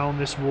bash down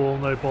this wall,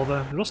 no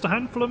bother. We lost a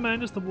handful of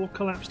men as the wall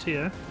collapsed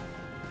here.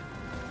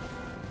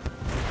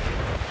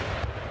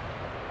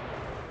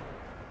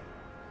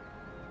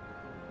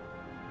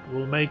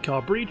 We'll make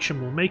our breach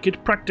and we'll make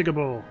it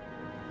practicable.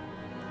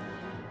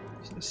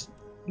 So let's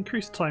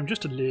increase the time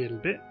just a little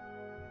bit.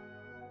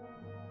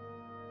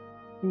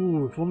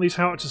 Ooh, if one of these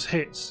howitzers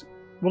hits,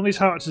 one of these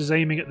howitzers is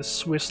aiming at the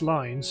Swiss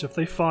line, so if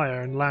they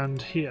fire and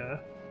land here,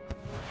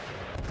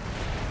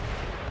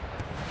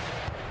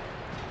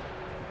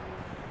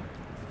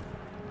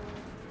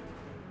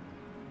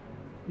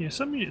 yeah,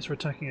 some units are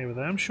attacking over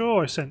there. I'm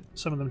sure I sent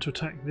some of them to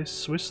attack this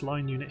Swiss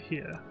line unit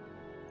here.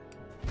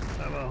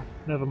 Oh well,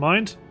 never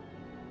mind.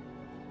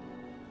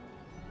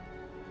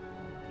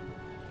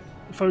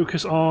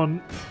 Focus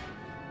on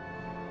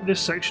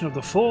this section of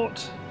the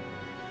fort,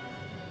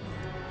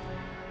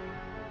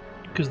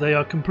 because they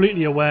are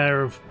completely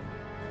aware of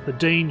the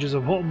dangers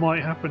of what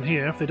might happen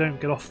here if they don't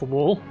get off the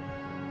wall.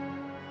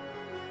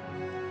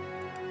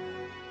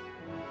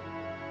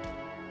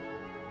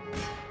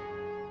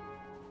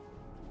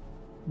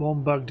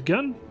 One bugged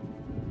gun.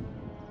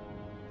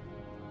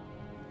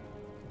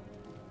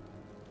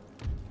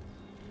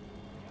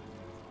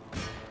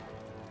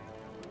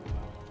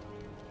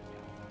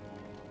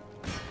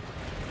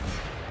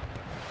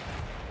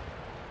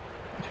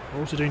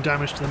 Also doing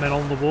damage to the men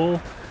on the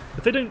wall.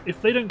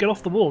 If they don't get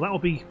off the wall, that'll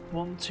be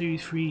 1, 2,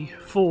 3,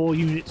 4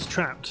 units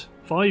trapped.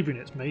 5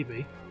 units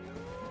maybe.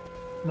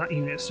 And that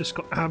unit's just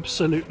got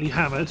absolutely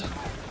hammered.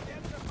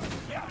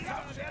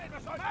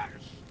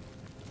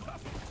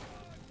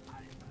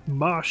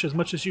 March as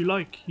much as you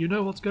like. You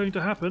know what's going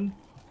to happen.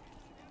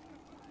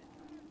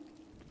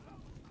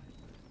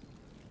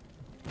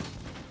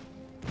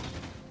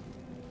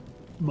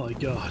 My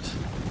god.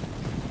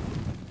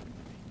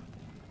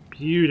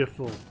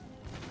 Beautiful.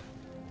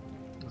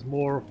 There's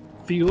more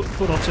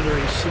foot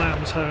artillery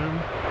slams home.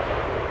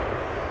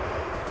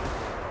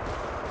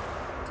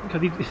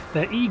 Okay,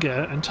 they're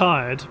eager and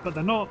tired, but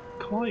they're not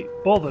quite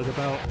bothered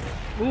about...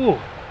 Ooh!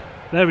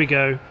 There we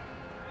go.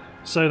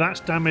 So that's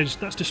damaged,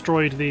 that's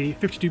destroyed the...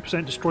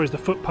 52% destroys the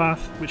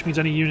footpath, which means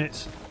any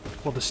units...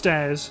 Well, the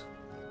stairs.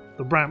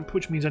 The ramp,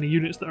 which means any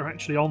units that are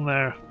actually on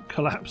there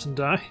collapse and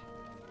die.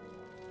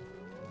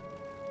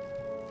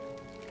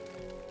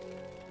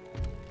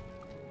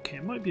 Okay,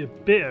 it might be a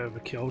bit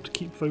overkill to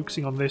keep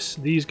focusing on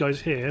these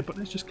guys here, but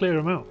let's just clear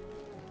them out.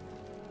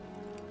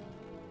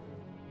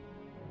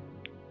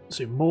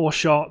 So more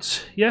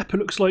shots. Yep, it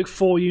looks like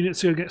 4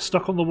 units are going to get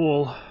stuck on the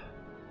wall.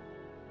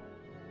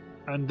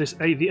 And the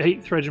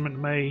 8th Regiment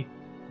may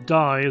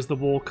die as the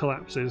wall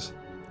collapses.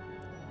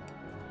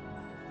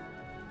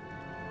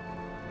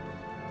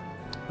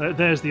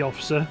 There's the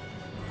officer.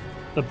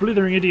 The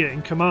blithering idiot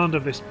in command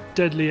of this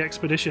deadly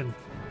expedition.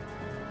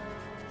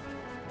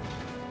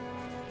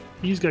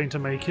 He's going to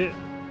make it.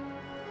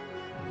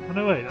 Oh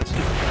no, wait, that's a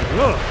different guy.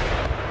 Whoa!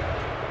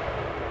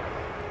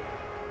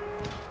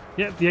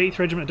 Yep, the 8th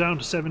Regiment down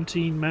to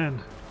 17 men.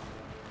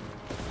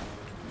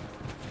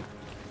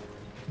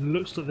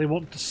 Looks like they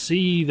want to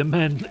see the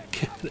men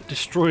that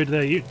destroyed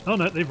their unit. Oh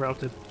no, they've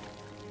routed.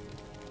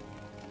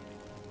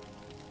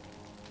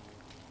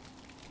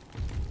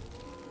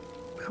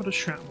 How does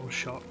shrapnel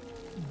shot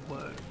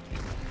work?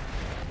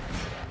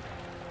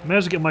 I may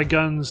as well get my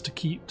guns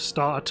to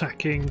start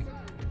attacking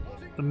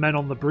the men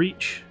on the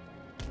breach.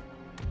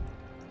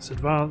 Let's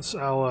advance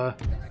our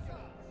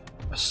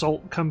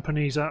assault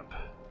companies up.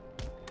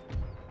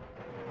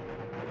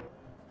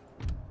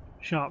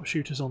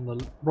 Sharpshooters on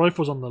the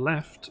rifles on the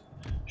left,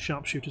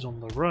 sharpshooters on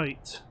the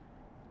right.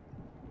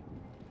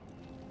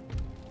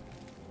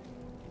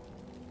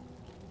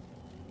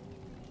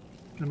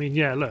 I mean,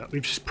 yeah, look,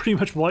 we've just pretty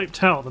much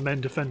wiped out the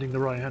men defending the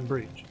right-hand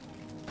breach.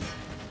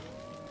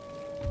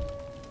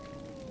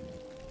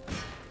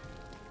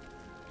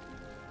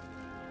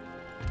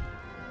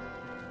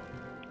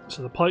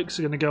 So the pikes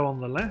are going to go on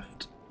the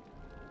left.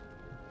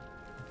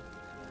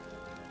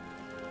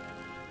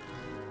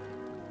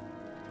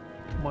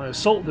 My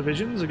assault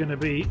divisions are going to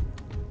be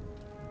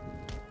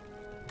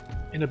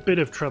in a bit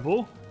of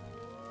trouble.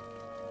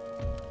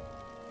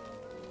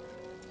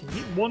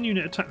 One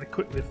unit attack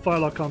quickly,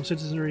 firelock armed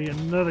citizenry,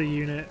 another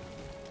unit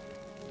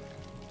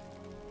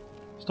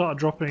start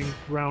dropping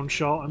round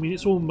shot. I mean,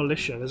 it's all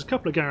militia. There's a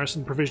couple of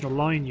garrison provisional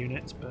line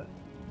units, but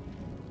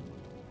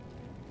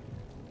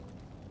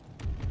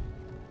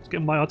let's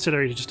get my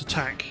artillery to just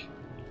attack.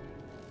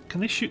 Can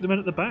they shoot the men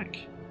at the back?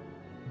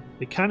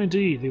 They can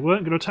indeed. They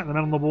weren't going to attack the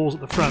men on the walls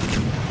at the front,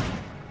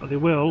 but they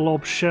will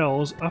lob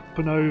shells up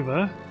and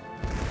over.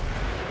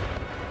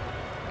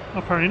 Oh,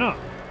 apparently not.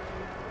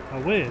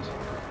 How weird.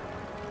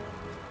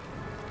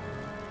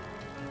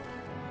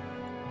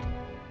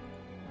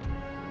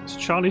 So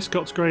Charlie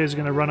Scott's Grey is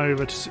going to run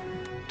over to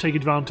take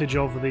advantage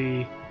of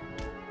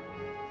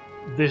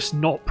this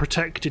not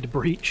protected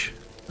breach.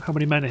 How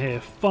many men are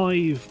here?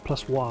 5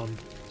 plus 1.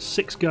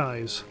 6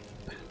 guys.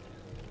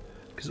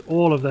 Because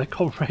all of their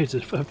comrades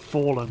have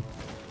fallen.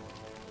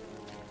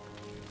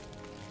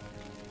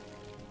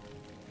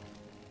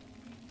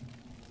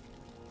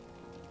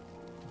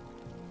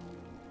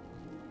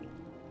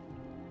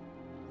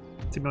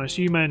 To be honest,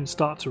 you men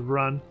start to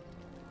run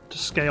to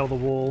scale the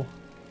wall.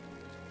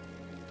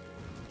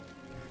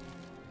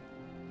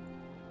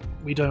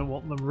 We don't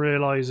want them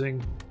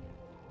realising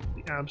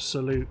the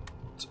absolute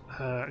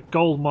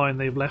gold mine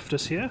they've left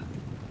us here.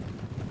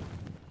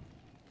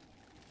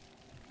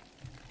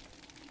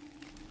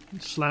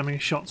 Slamming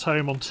shots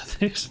home onto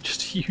this,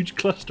 just a huge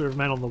cluster of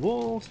men on the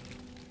walls.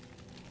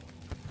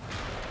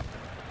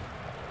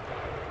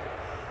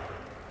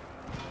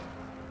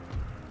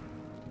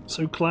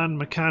 So Clan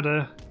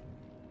Macada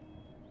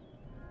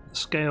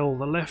scale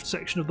the left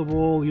section of the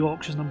wall,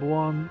 Yorkshire's number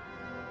 1.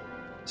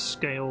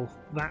 Scale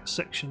that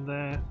section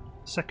there.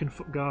 Second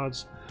foot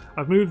guards.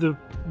 I've moved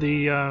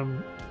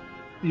the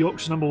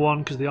Yorkshire's number 1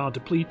 because they are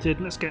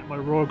depleted. Let's get my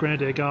Royal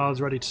Grenadier Guards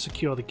ready to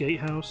secure the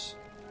gatehouse.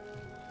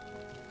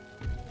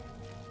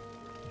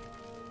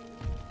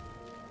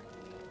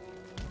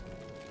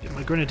 Get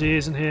my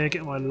Grenadiers in here,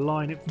 get my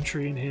line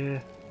infantry in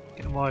here,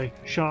 get my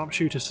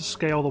sharpshooters to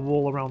scale the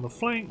wall around the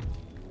flank.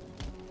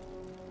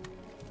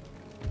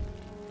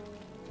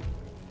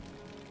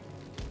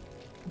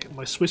 Get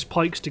my Swiss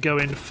pikes to go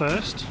in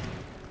first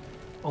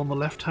on the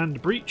left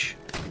hand breach.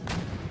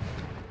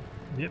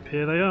 Yep,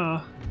 here they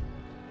are.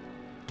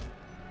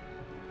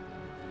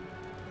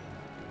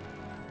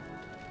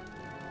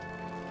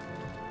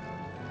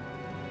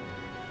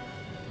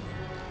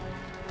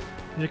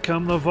 Here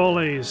come the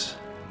volleys.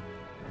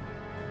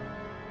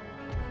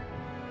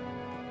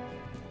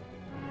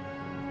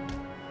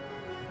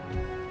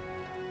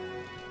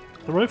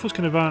 The rifles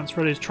can advance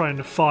ready to try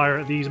and fire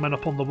at these men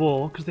up on the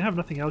wall because they have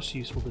nothing else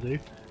useful to do.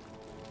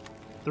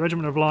 The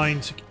Regiment of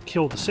Line to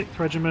kill the 6th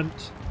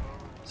Regiment.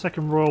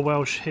 2nd Royal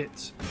Welsh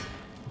hit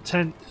the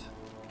 10th.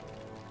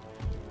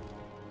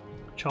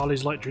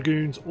 Charlie's Light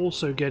Dragoons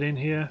also get in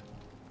here.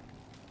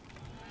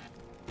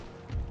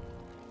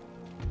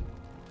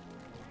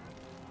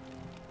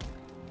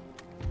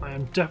 I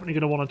am definitely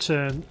going to want to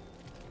turn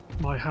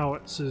my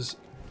howitzers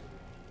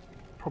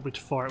probably to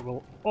fire at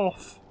will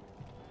off.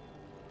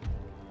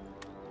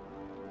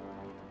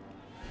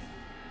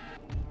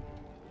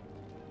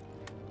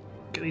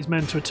 Get these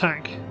men to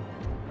attack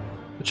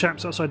the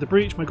chaps outside the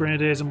breach, my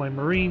Grenadiers and my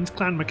Marines.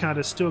 Clan Macad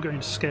is still going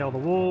to scale the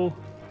wall.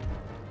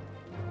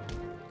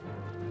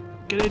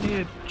 Get in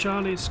here,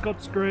 Charlie,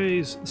 Scots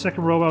Greys. The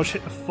 2nd Royal Welsh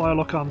hit the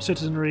firelock armed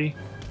citizenry.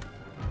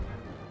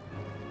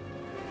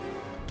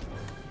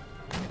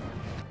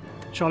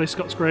 Charlie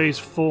Scots Greys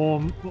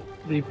form.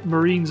 The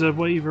Marines are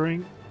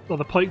wavering. Well,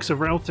 the pikes are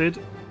routed.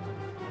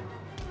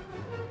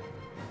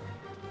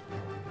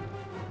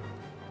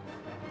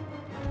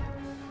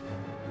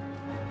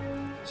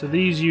 So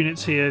these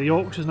units here, the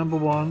Yorkshire's number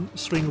 1,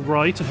 swing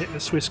right and hit the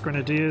Swiss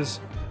Grenadiers.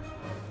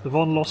 The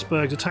von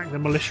Lossbergs attack the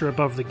militia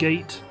above the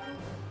gate.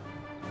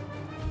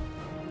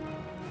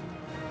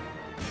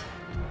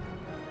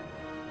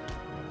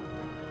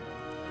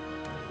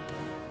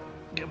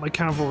 Get my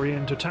cavalry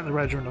in to attack the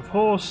Regiment of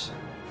Horse.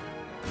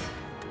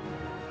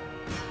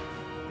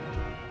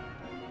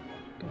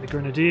 Get the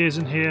Grenadiers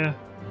in here.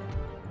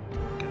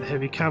 Get the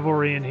heavy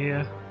cavalry in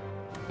here.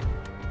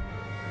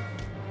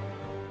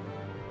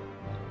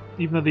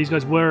 Even though these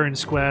guys were in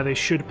square, they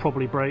should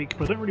probably break,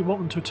 but I don't really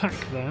want them to attack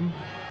them.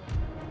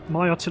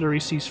 My artillery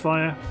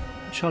ceasefire.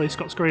 Charlie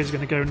Scots Greys is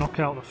going to go knock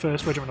out the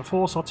 1st Regiment of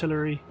Horse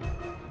artillery.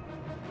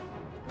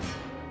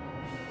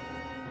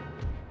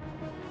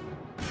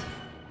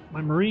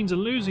 My Marines are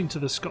losing to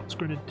the Scots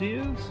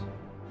Grenadiers.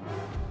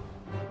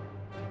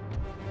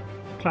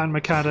 Clan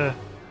Macada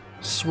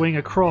swing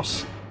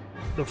across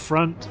the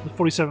front. The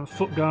 47th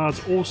Foot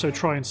Guards also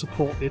try and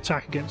support the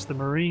attack against the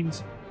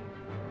Marines.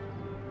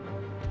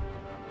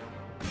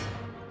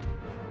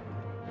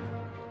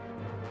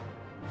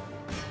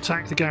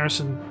 Attack the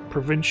garrison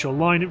provincial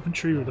line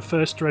infantry with the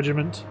 1st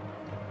Regiment,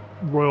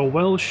 Royal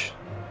Welsh.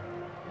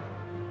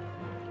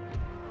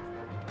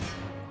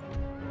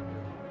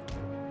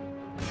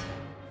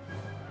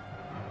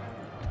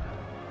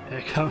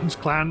 Here comes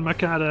Clan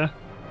Macada.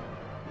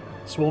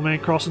 Swarming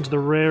across into the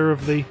rear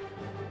of the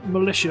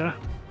militia.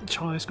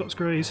 Charlie Scots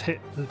Greys hit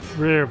the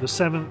rear of the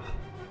 7th.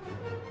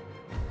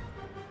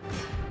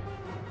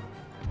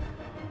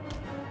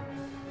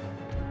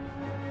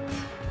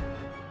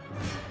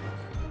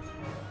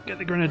 Get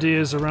the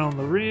Grenadiers around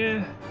the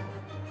rear.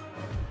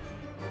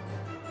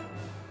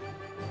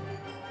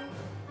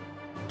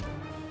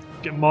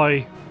 Get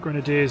my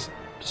Grenadiers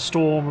to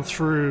storm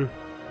through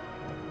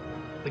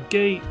the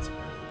gate.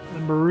 The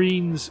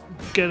Marines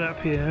get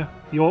up here.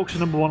 The Yorkshire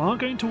number 1 aren't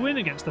going to win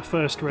against the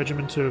 1st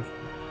Regiment of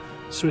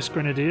Swiss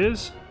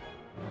Grenadiers.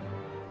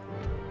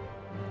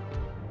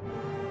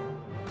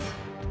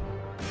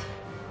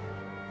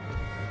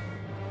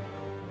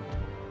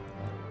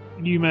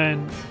 New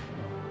men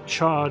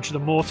charge the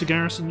mortar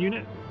garrison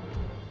unit.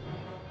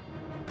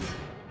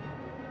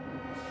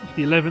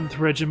 The 11th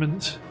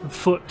Regiment of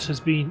Foot has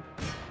been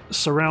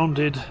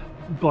surrounded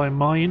by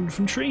my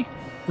infantry.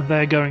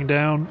 They're going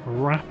down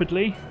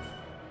rapidly.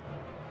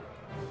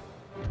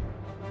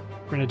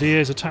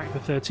 Grenadiers attack the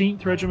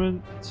 13th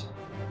Regiment.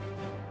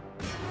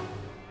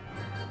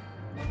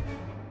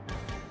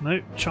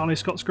 No, Charlie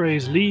Scots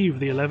Greys leave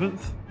the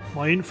 11th.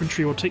 My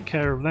infantry will take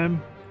care of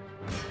them.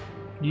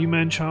 New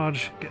men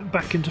charge, get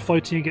back into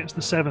fighting against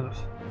the 7th.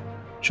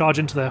 Charge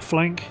into their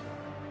flank.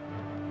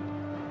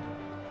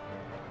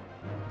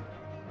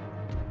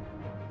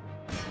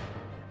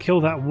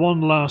 Kill that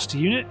one last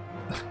unit.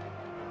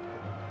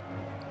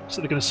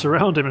 So they're going to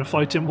surround him and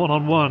fight him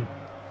one-on-one.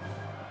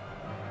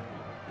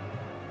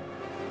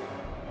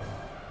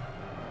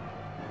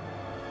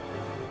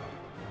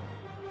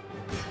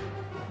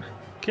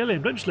 Kill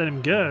him, don't just let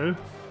him go.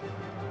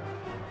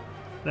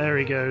 There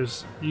he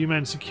goes. You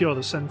men secure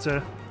the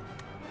centre.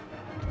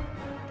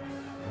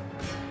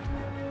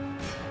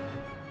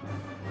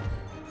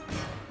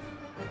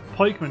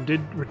 Pikemen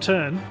did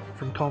return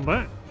from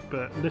combat,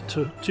 but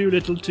too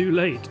little too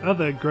late.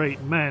 Other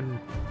great men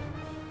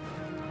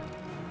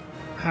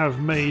have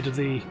made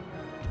the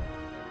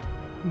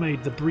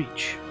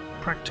breach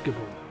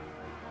practicable.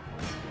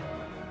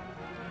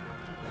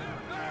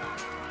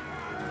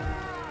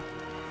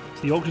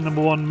 The Yorkshire number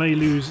 1 may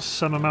lose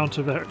some amount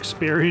of their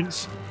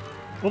experience,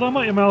 although I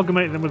might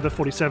amalgamate them with the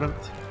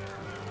 47th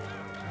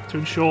to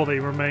ensure they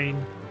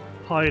remain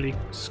highly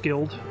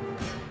skilled,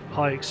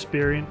 high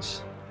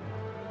experience.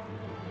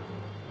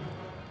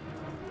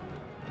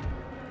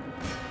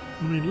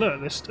 I mean, look,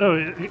 this.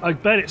 Oh, I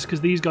bet it's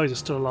because these guys are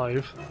still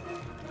alive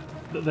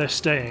that they're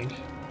staying,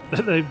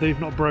 that they've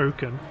not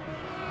broken.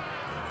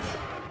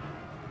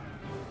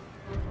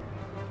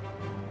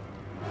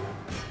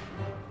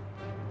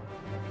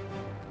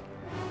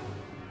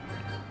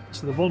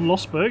 So the von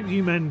Lossberg,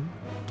 you men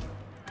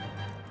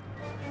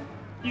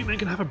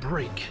can have a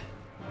break.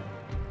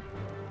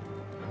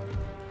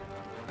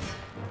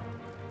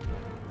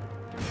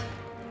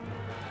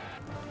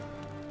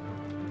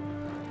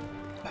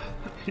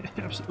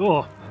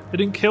 Oh, they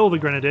didn't kill the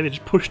Grenadier, they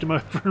just pushed him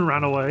over and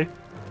ran away.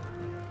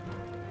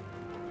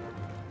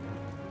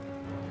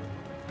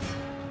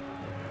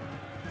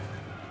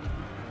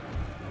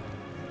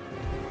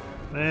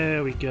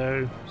 There we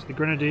go. So the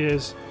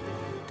Grenadiers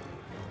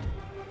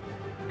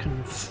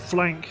can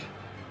flank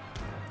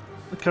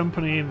the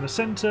company in the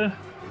centre.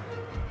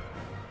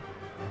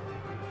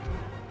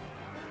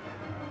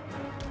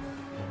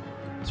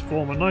 Let's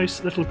form a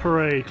nice little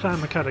parade. Clan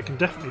Macada can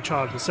definitely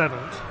charge the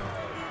 7th.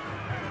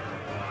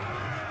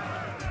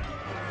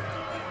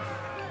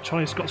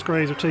 Chinese Scots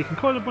Greys have taken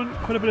quite a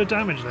bit of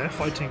damage there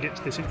fighting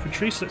against this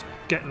infantry, so let's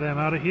get them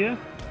out of here.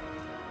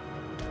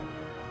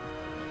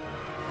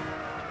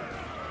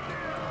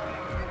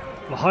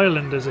 The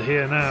Highlanders are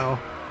here now.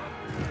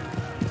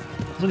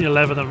 There's only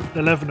 11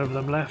 of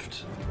them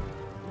left.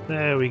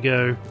 There we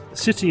go. The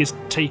city is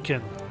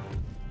taken.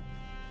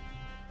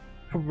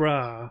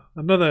 Hurrah!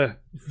 Another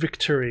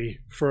victory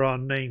for our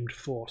named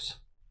force.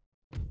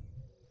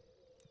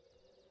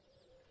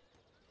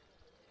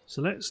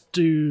 So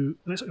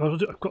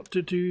I've got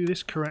to do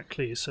this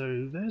correctly.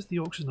 So there's the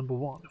Yorkshire number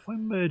 1. If I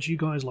merge you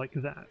guys like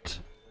that,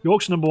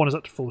 Yorkshire number 1 is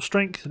up to full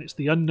strength, and it's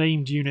the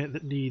unnamed unit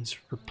that needs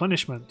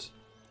replenishment.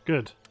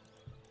 Good.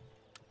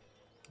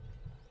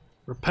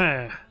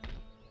 Repair.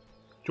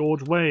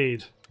 George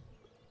Wade.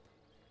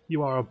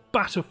 You are a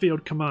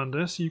battlefield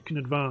commander, so you can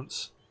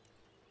advance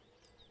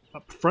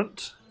up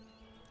front.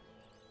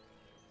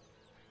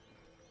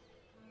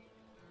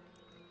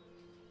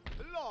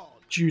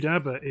 Jude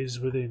Abbott is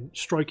within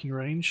striking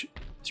range.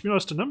 To be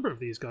honest, a number of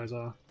these guys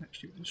are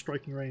actually within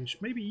striking range.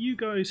 Maybe you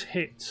guys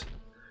hit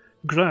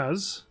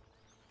Graz.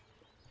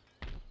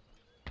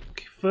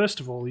 Okay, first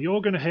of all, you're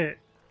going to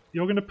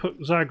put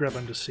Zagreb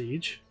under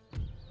siege.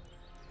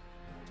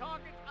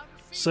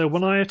 So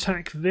when I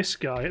attack this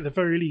guy, at the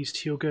very least,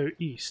 he'll go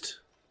east,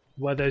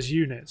 where there's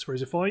units.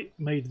 Whereas if I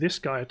made this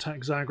guy attack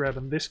Zagreb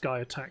and this guy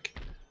attack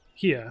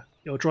here,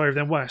 it'll drive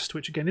them west,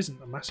 which again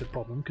isn't a massive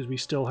problem because we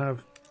still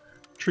have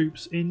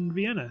troops in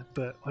Vienna,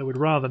 but I would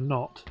rather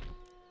not.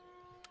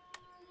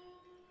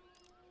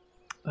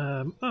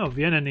 Oh,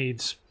 Vienna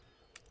needs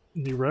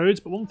new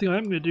roads, but one thing I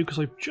am going to do, because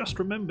I've just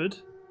remembered,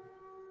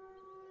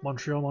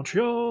 Montreal,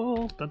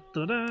 Montreal. Da,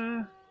 da,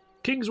 da.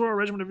 King's Royal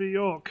Regiment of New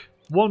York.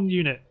 1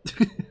 unit.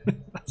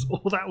 That's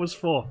all that was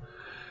for.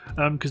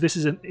 Because this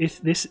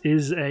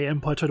is a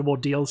Empire Total War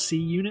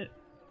DLC unit.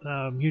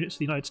 Units of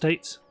the United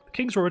States.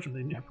 King's Royal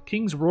Regiment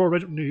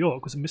of New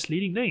York was a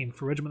misleading name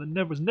for a regiment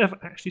that was never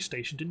actually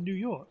stationed in New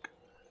York.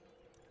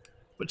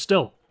 But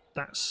still,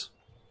 that's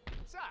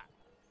Sir,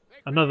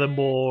 make another ready.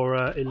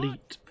 more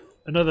elite,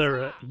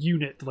 another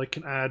unit that I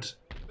can add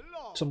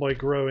Below. to my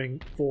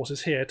growing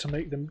forces here to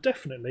make them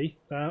definitely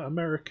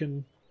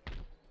American,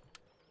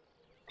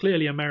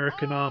 clearly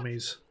American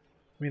armies.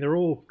 I mean, they're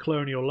all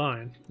colonial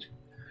line,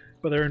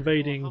 but they're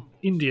invading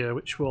India,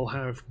 which will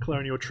have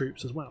colonial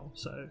troops as well,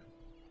 so...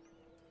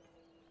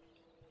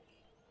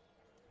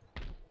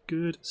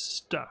 Good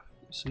stuff.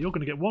 So you're going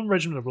to get 1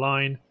 regiment of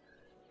line.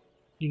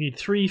 You need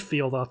 3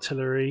 field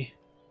artillery.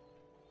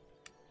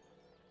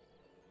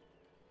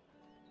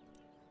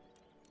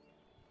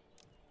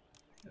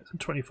 Some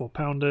 24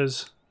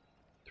 pounders.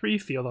 3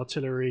 field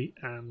artillery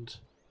and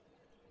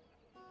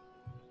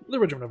the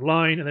regiment of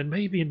line, and then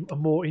maybe a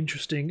more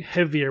interesting,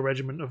 heavier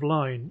regiment of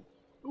line.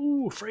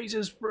 Ooh,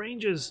 Fraser's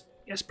Rangers.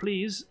 Yes,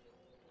 please.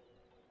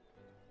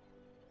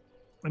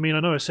 I mean, I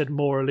know I said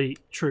more elite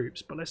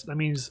troops, but that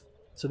means...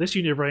 So this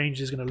unit of range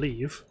is going to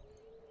leave.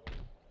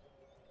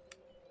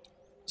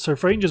 So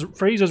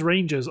Fraser's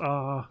Rangers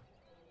are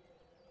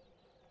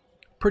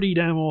pretty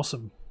damn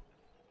awesome.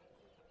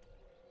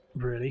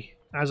 Really.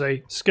 As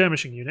a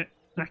skirmishing unit.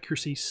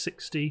 Accuracy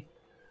 60.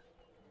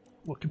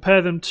 Well,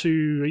 compare them to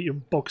your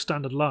bog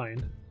standard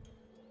line.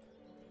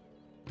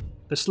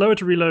 They're slower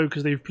to reload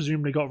because they've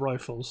presumably got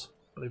rifles.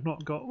 But they've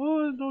not got...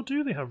 Well, nor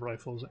do they have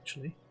rifles,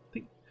 actually.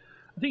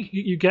 I think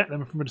you get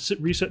them from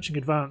researching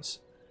advance.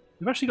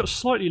 They've actually got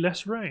slightly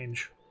less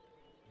range.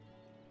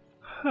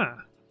 Huh.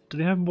 Do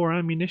they have more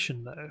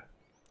ammunition, though?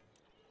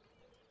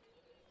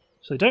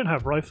 So they don't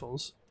have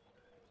rifles.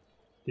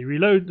 They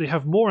reload. They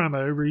have more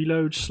ammo,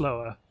 reload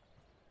slower.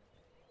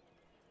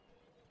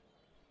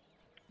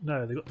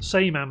 No, they've got the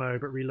same ammo,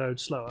 but reload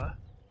slower.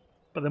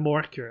 But they're more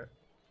accurate.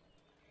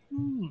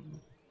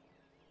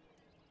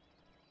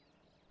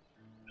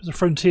 There's a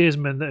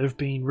frontiersmen that have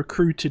been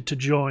recruited to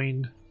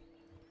join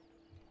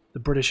the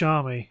British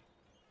Army.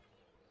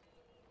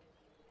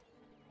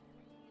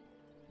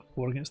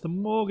 War against the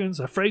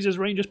Morgans. Fraser's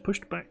Rangers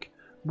pushed back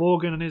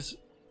Morgan and his...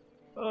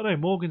 Oh no,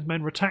 Morgan's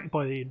men were attacked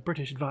by the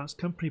British advanced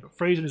company, but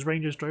Fraser and his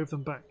Rangers drove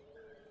them back,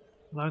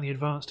 allowing the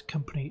advanced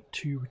company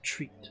to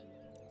retreat.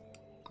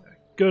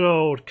 Good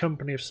old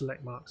company of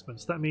select marksmen.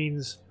 So that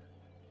means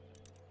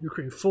you're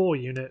recruiting 4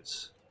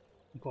 units.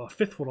 We've got a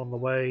 5th one on the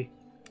way.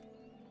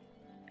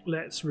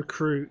 Let's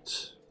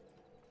recruit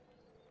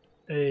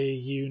a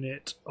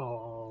unit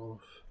of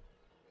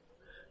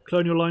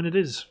Colonial Line it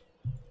is.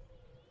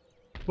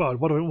 Well,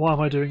 why am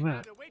I doing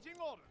that? Awaiting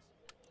orders.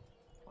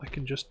 I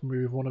can just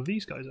move one of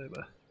these guys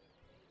over.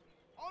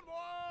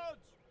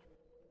 Onwards.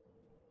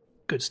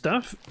 Good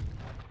stuff.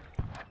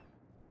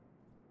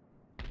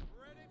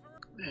 Ready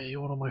for There,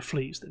 you're one of my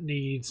fleets that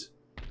needs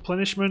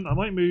replenishment. I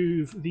might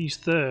move these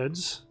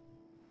thirds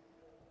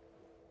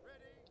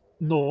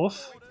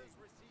north. orders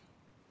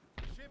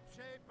received. Ship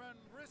shape and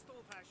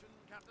Bristol fashion,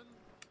 Captain.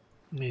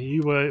 Yeah,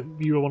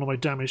 you were one of my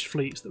damaged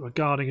fleets that were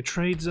guarding a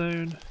trade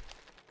zone.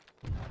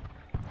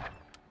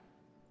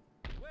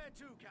 Where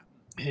to,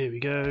 Captain? Here we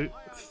go.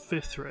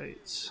 5th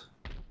rates.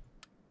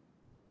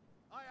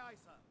 Aye, aye,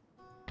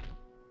 sir.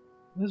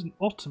 There's an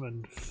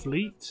Ottoman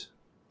fleet,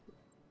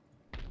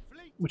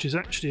 Fleet. which is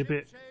actually a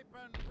bit Shape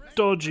and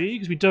Bristol dodgy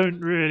because we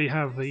don't really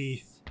have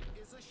the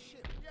is a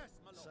ship. Yes,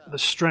 my lord. the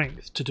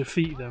strength to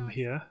defeat them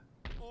here.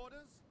 Orders.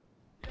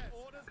 Yes.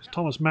 Orders. Because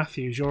Thomas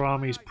Matthews, your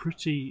army's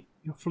pretty,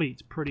 your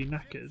fleet's pretty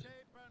knackered.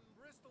 Shape and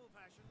Bristol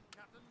fashion,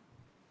 Captain.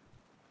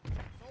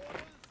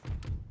 Orders.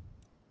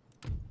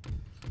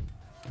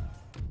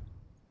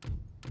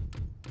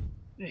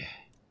 Yeah,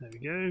 there we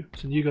go.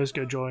 So you guys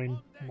go join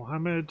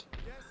Mohammed.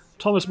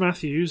 Thomas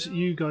Matthews,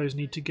 you guys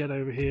need to get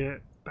over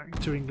here back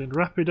to England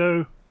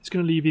rapido. It's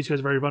going to leave these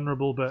guys very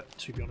vulnerable, but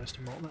to be honest,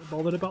 I'm not that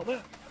bothered about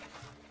that.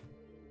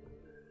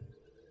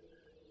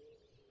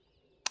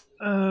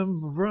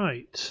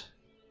 Right.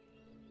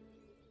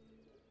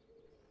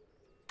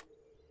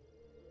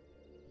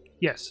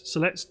 Yes, so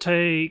let's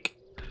take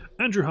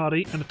Andrew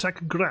Hardy and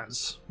attack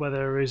Graz, where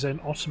there is an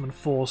Ottoman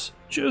force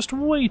just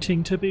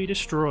waiting to be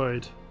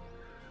destroyed.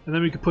 And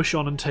then we could push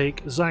on and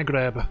take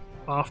Zagreb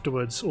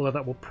afterwards, although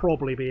that will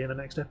probably be in the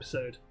next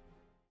episode.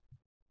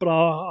 But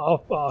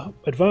our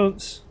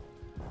advance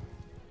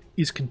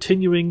is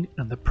continuing,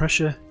 and the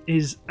pressure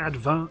is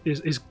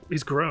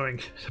growing.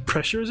 The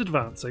pressure is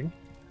advancing.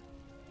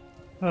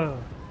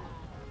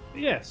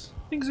 Yes,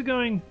 things are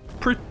going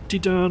pretty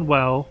darn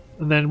well.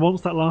 And then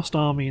once that last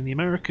army in the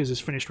Americas is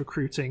finished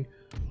recruiting,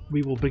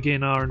 we will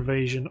begin our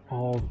invasion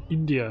of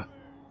India.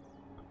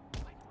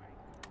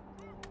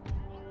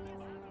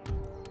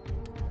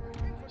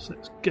 So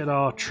let's get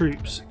our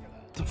troops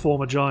to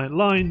form a giant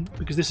line,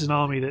 because this is an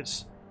army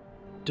that's...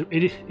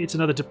 It's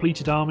another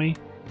depleted army.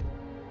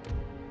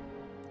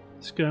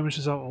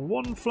 Skirmishers out on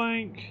one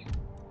flank,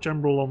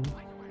 general on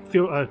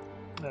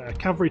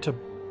cavalry to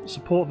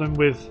support them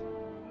with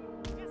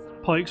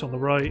pikes on the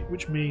right,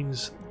 which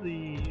means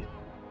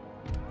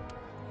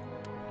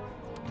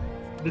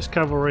this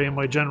cavalry and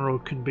my general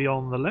can be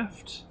on the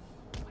left.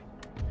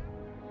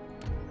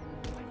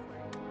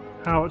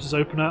 Howitzers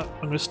open up.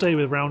 I'm going to stay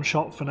with round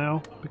shot for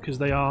now because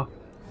they are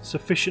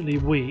sufficiently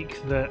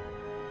weak that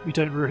we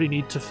don't really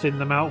need to thin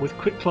them out with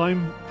quick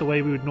climb the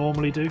way we would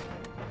normally do.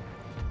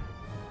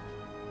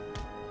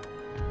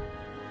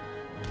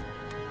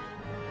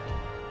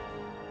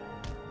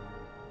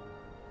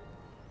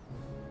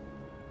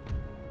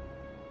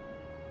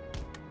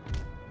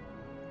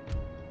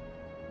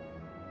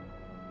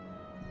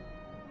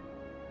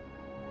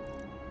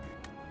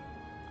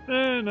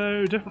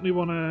 No, definitely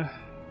want to...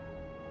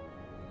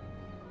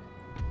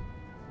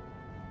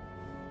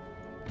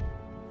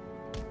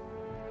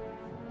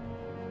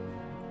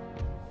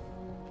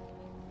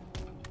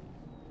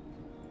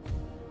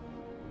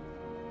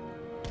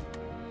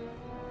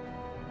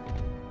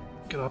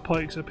 get our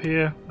pikes up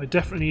here. I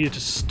definitely needed to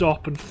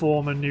stop and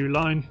form a new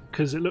line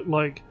because it looked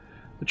like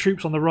the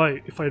troops on the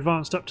right, if I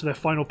advanced up to their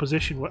final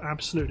position, were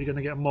absolutely going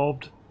to get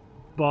mobbed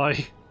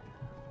by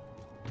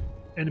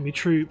enemy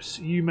troops.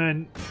 You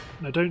men,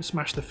 no, don't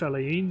smash the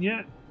Fellahin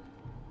yet.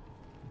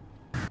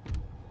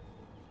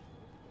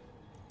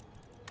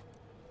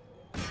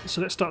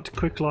 So let's start to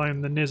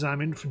quicklime the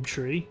Nizam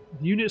infantry.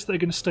 Units that are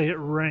going to stay at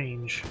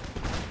range.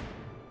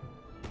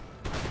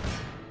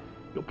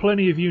 Got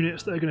plenty of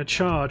units that are going to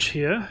charge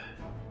here.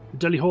 The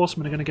Delhi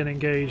horsemen are going to get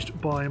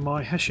engaged by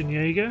my Hessian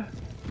Jaeger.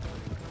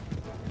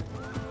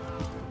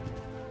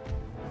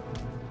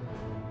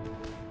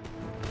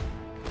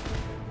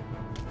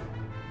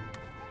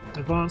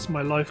 Advance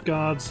my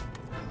lifeguards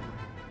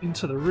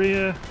into the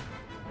rear.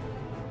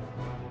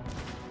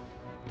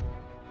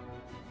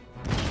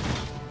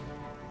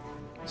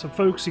 So I'm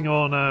focusing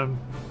on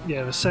the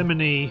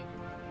Semini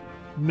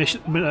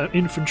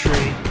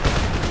infantry.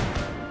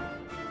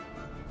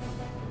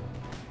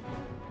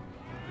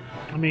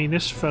 I mean,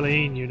 this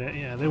Fellahin unit,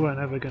 yeah, they weren't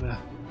ever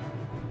gonna...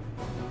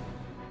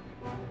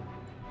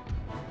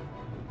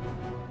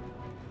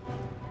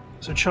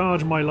 So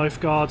charge my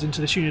lifeguards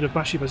into this unit of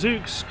Bashi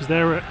Bazooks, because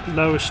they're at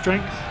lower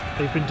strength,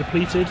 they've been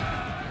depleted.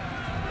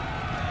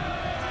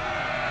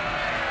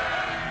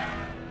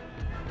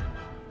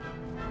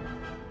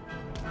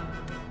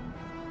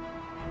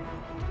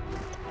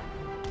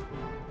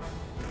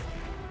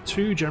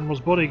 Two generals'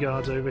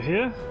 bodyguards over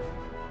here.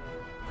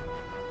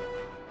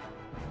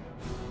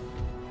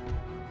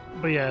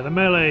 But yeah, the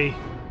melee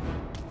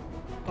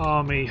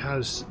army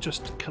has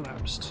just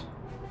collapsed.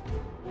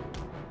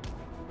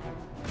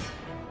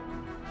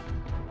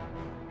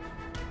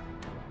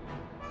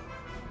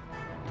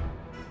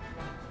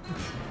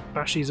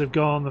 Bashis have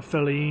gone, the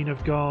Fellahin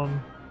have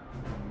gone,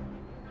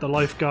 the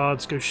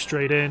lifeguards go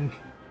straight in.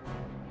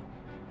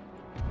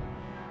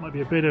 Might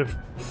be a bit of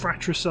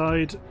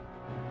fratricide,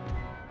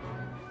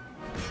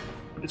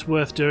 but it's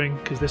worth doing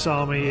because this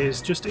army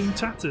is just in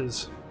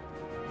tatters.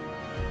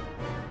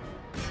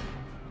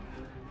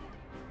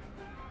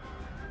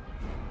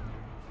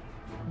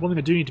 One thing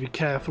I do need to be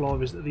careful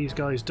of is that these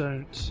guys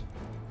don't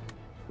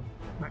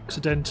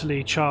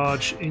accidentally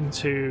charge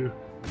into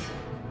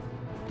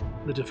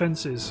the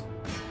defences.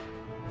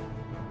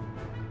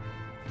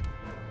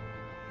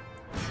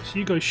 So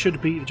you guys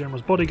should beat the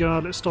General's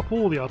Bodyguard. Let's stop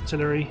all the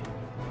artillery.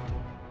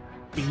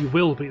 But you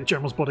will beat the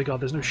General's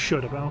Bodyguard, there's no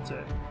should about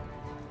it.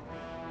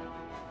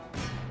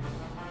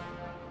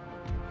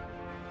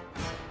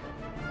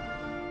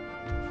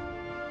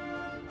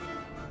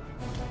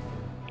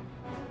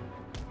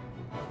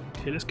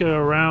 Okay, let's go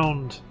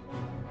around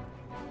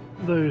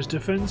those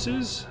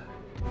defences.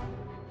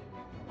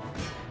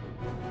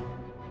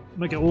 I'm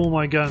going to get all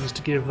my guns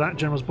to give that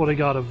General's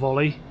Bodyguard a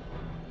volley.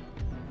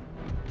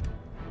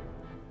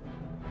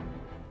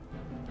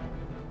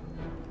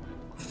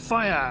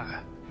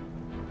 Fire!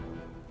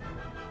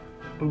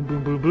 Boom,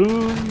 boom, boom,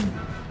 boom.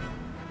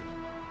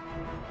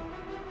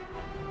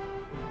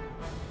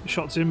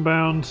 Shots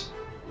inbound.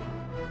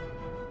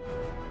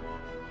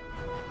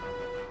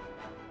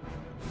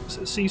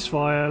 So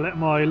ceasefire. Let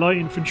my light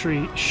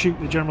infantry shoot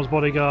the General's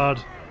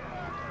Bodyguard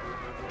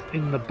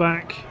in the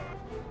back.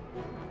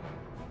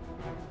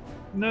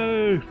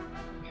 No!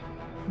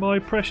 My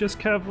precious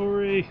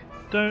cavalry!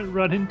 Don't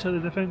run into the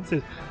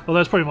defences. Well,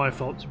 that's probably my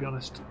fault, to be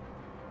honest.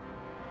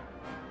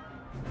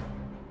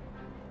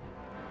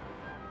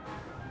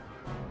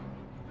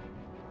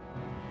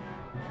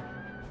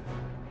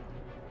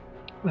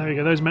 There we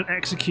go, those men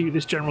execute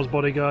this General's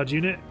Bodyguard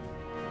unit.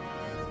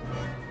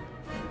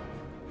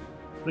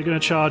 They're going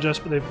to charge us,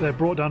 but they're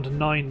brought down to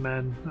 9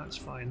 men. That's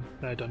fine,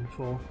 they're done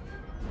for.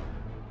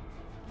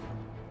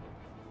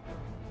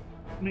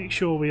 Make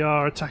sure we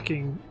are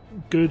attacking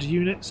good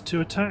units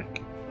to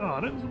attack. Oh,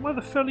 I don't know why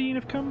the Fellahin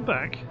have come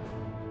back.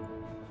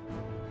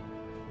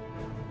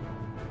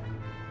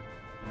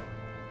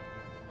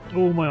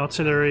 All my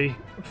artillery,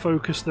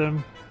 focus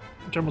them.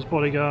 General's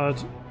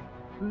Bodyguard,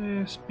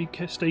 yes,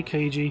 stay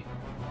cagey.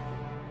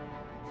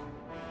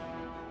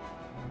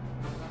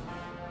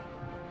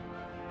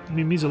 I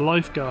mean, these are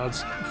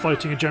lifeguards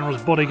fighting a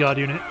general's bodyguard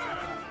unit.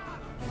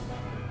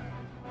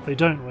 If they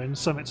don't win,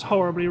 something's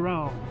horribly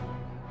wrong.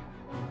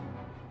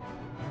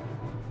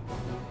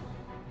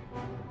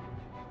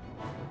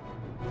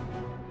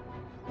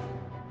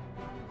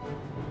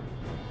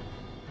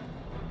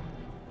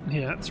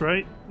 Yeah, that's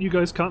right. You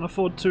guys can't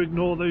afford to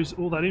ignore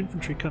all that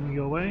infantry coming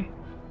your way.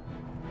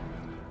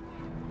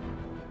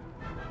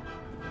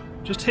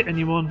 Just hit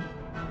anyone.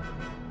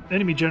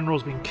 Enemy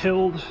general's been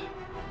killed.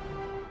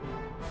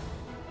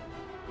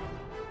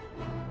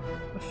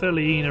 The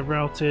Feline have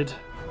routed.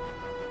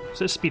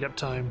 So let's speed up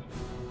time.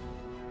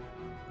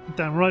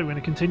 Damn right, we're going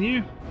to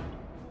continue.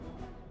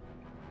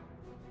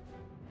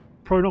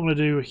 Probably not going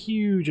to do a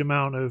huge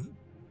amount of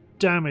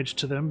damage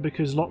to them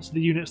because lots of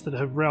the units that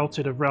have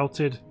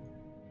routed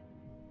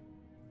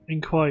in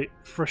quite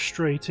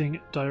frustrating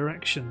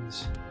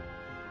directions.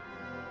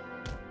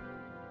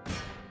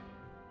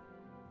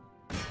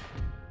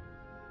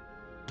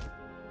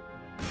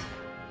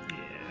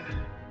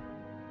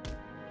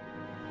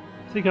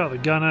 Take out the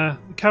gunner,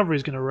 the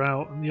cavalry's going to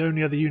rout, and the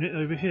only other unit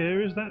over here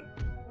is that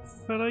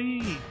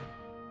Feline,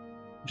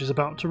 which is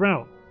about to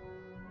rout.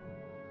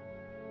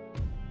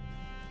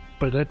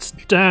 But that's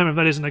damn if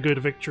that isn't a good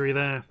victory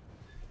there.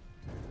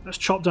 Let's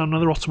chop down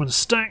another Ottoman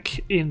stack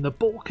in the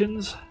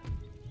Balkans.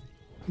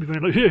 We've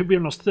only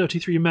lost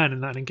 33 men in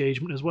that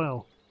engagement as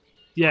well.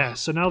 Yeah,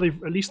 so now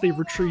at least they've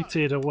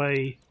retreated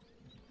away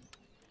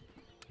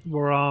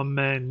where our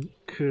men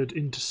could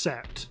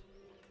intercept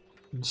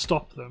and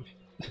stop them.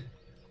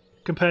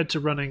 Compared to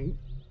running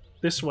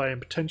this way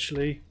and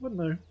potentially, I don't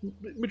know,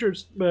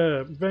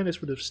 Venice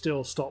would have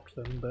still stopped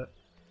them, but...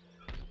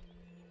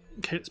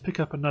 Okay, let's pick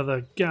up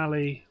another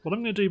galley. What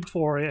I'm going to do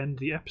before I end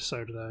the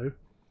episode, though,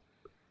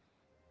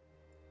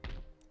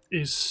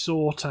 is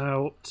sort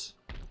out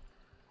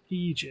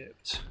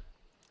Egypt.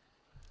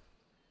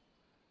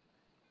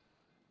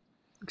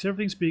 Because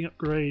everything's being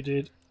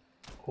upgraded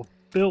or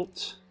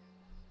built.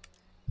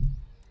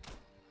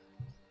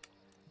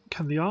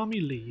 Can the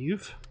army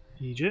leave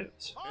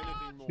Egypt?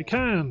 We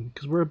can,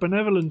 because we're a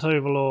benevolent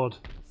overlord.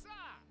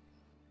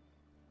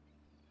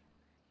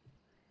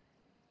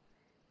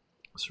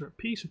 So we're at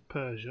peace with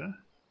Persia.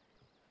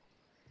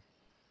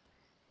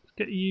 Let's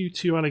get you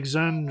to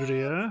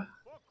Alexandria.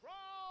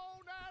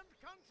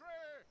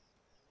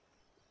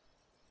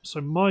 So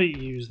I might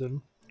use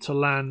them to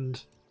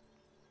land.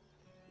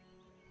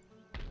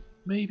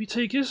 Maybe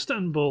take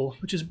Istanbul,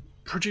 which is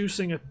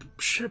producing a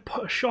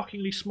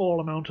shockingly small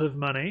amount of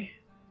money.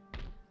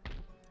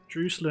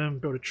 Jerusalem,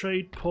 build a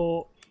trade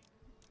port.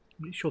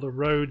 Make sure the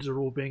roads are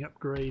all being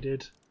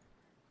upgraded.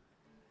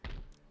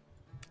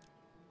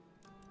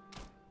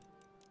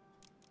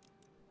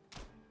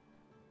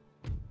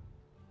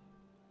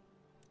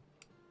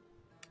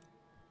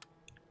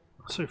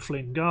 So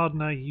Flynn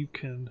Gardner, you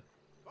can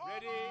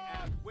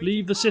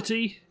leave the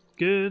city.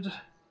 Good.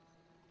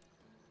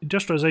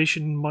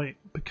 Industrialization might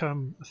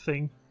become a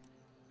thing.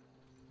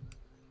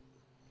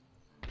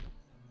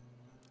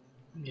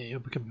 Yeah, you're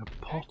becoming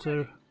a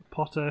potter.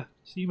 So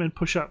you men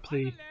push up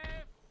the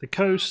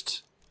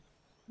coast.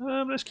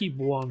 Let's keep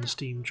one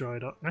steam dry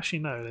dock. Actually,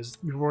 no.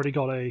 We've already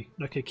got a.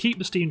 Okay, keep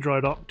the steam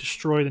dry dock.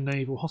 Destroy the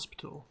naval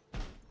hospital.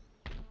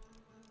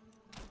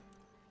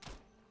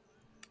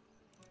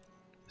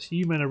 So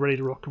you men are ready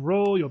to rock and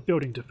roll. You're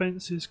building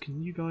defences.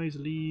 Can you guys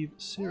leave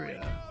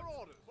Syria?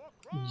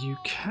 You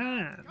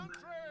can.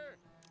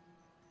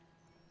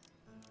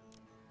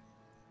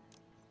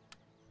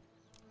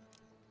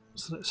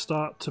 So let's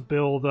start to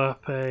build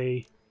up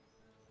a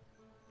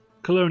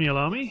colonial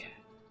army.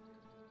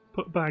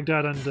 Put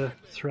Baghdad under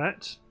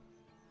threat.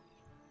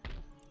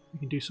 We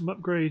can do some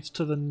upgrades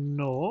to the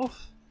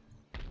north.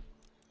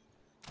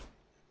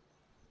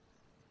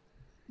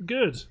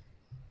 Good.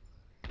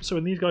 So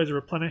when these guys are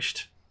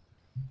replenished,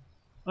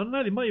 I don't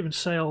know, they might even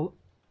sail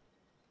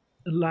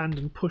and land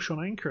and push on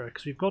Ankara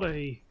because we've got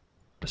a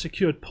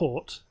secured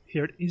port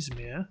here at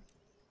Izmir.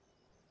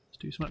 Let's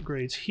do some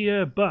upgrades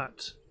here,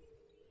 but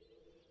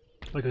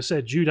like I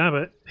said, Jude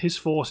Abbott, his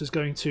force is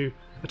going to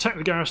attack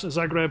the garrison of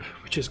Zagreb,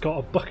 which has got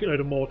a bucket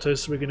load of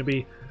mortars, so we're going to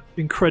be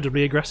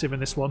incredibly aggressive in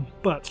this one.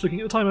 But looking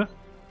at the timer,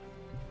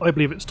 I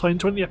believe it's time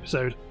to end the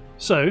episode.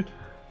 So,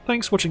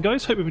 thanks for watching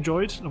guys, hope you've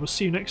enjoyed, and we'll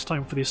see you next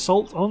time for the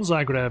assault on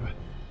Zagreb.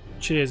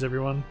 Cheers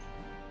everyone.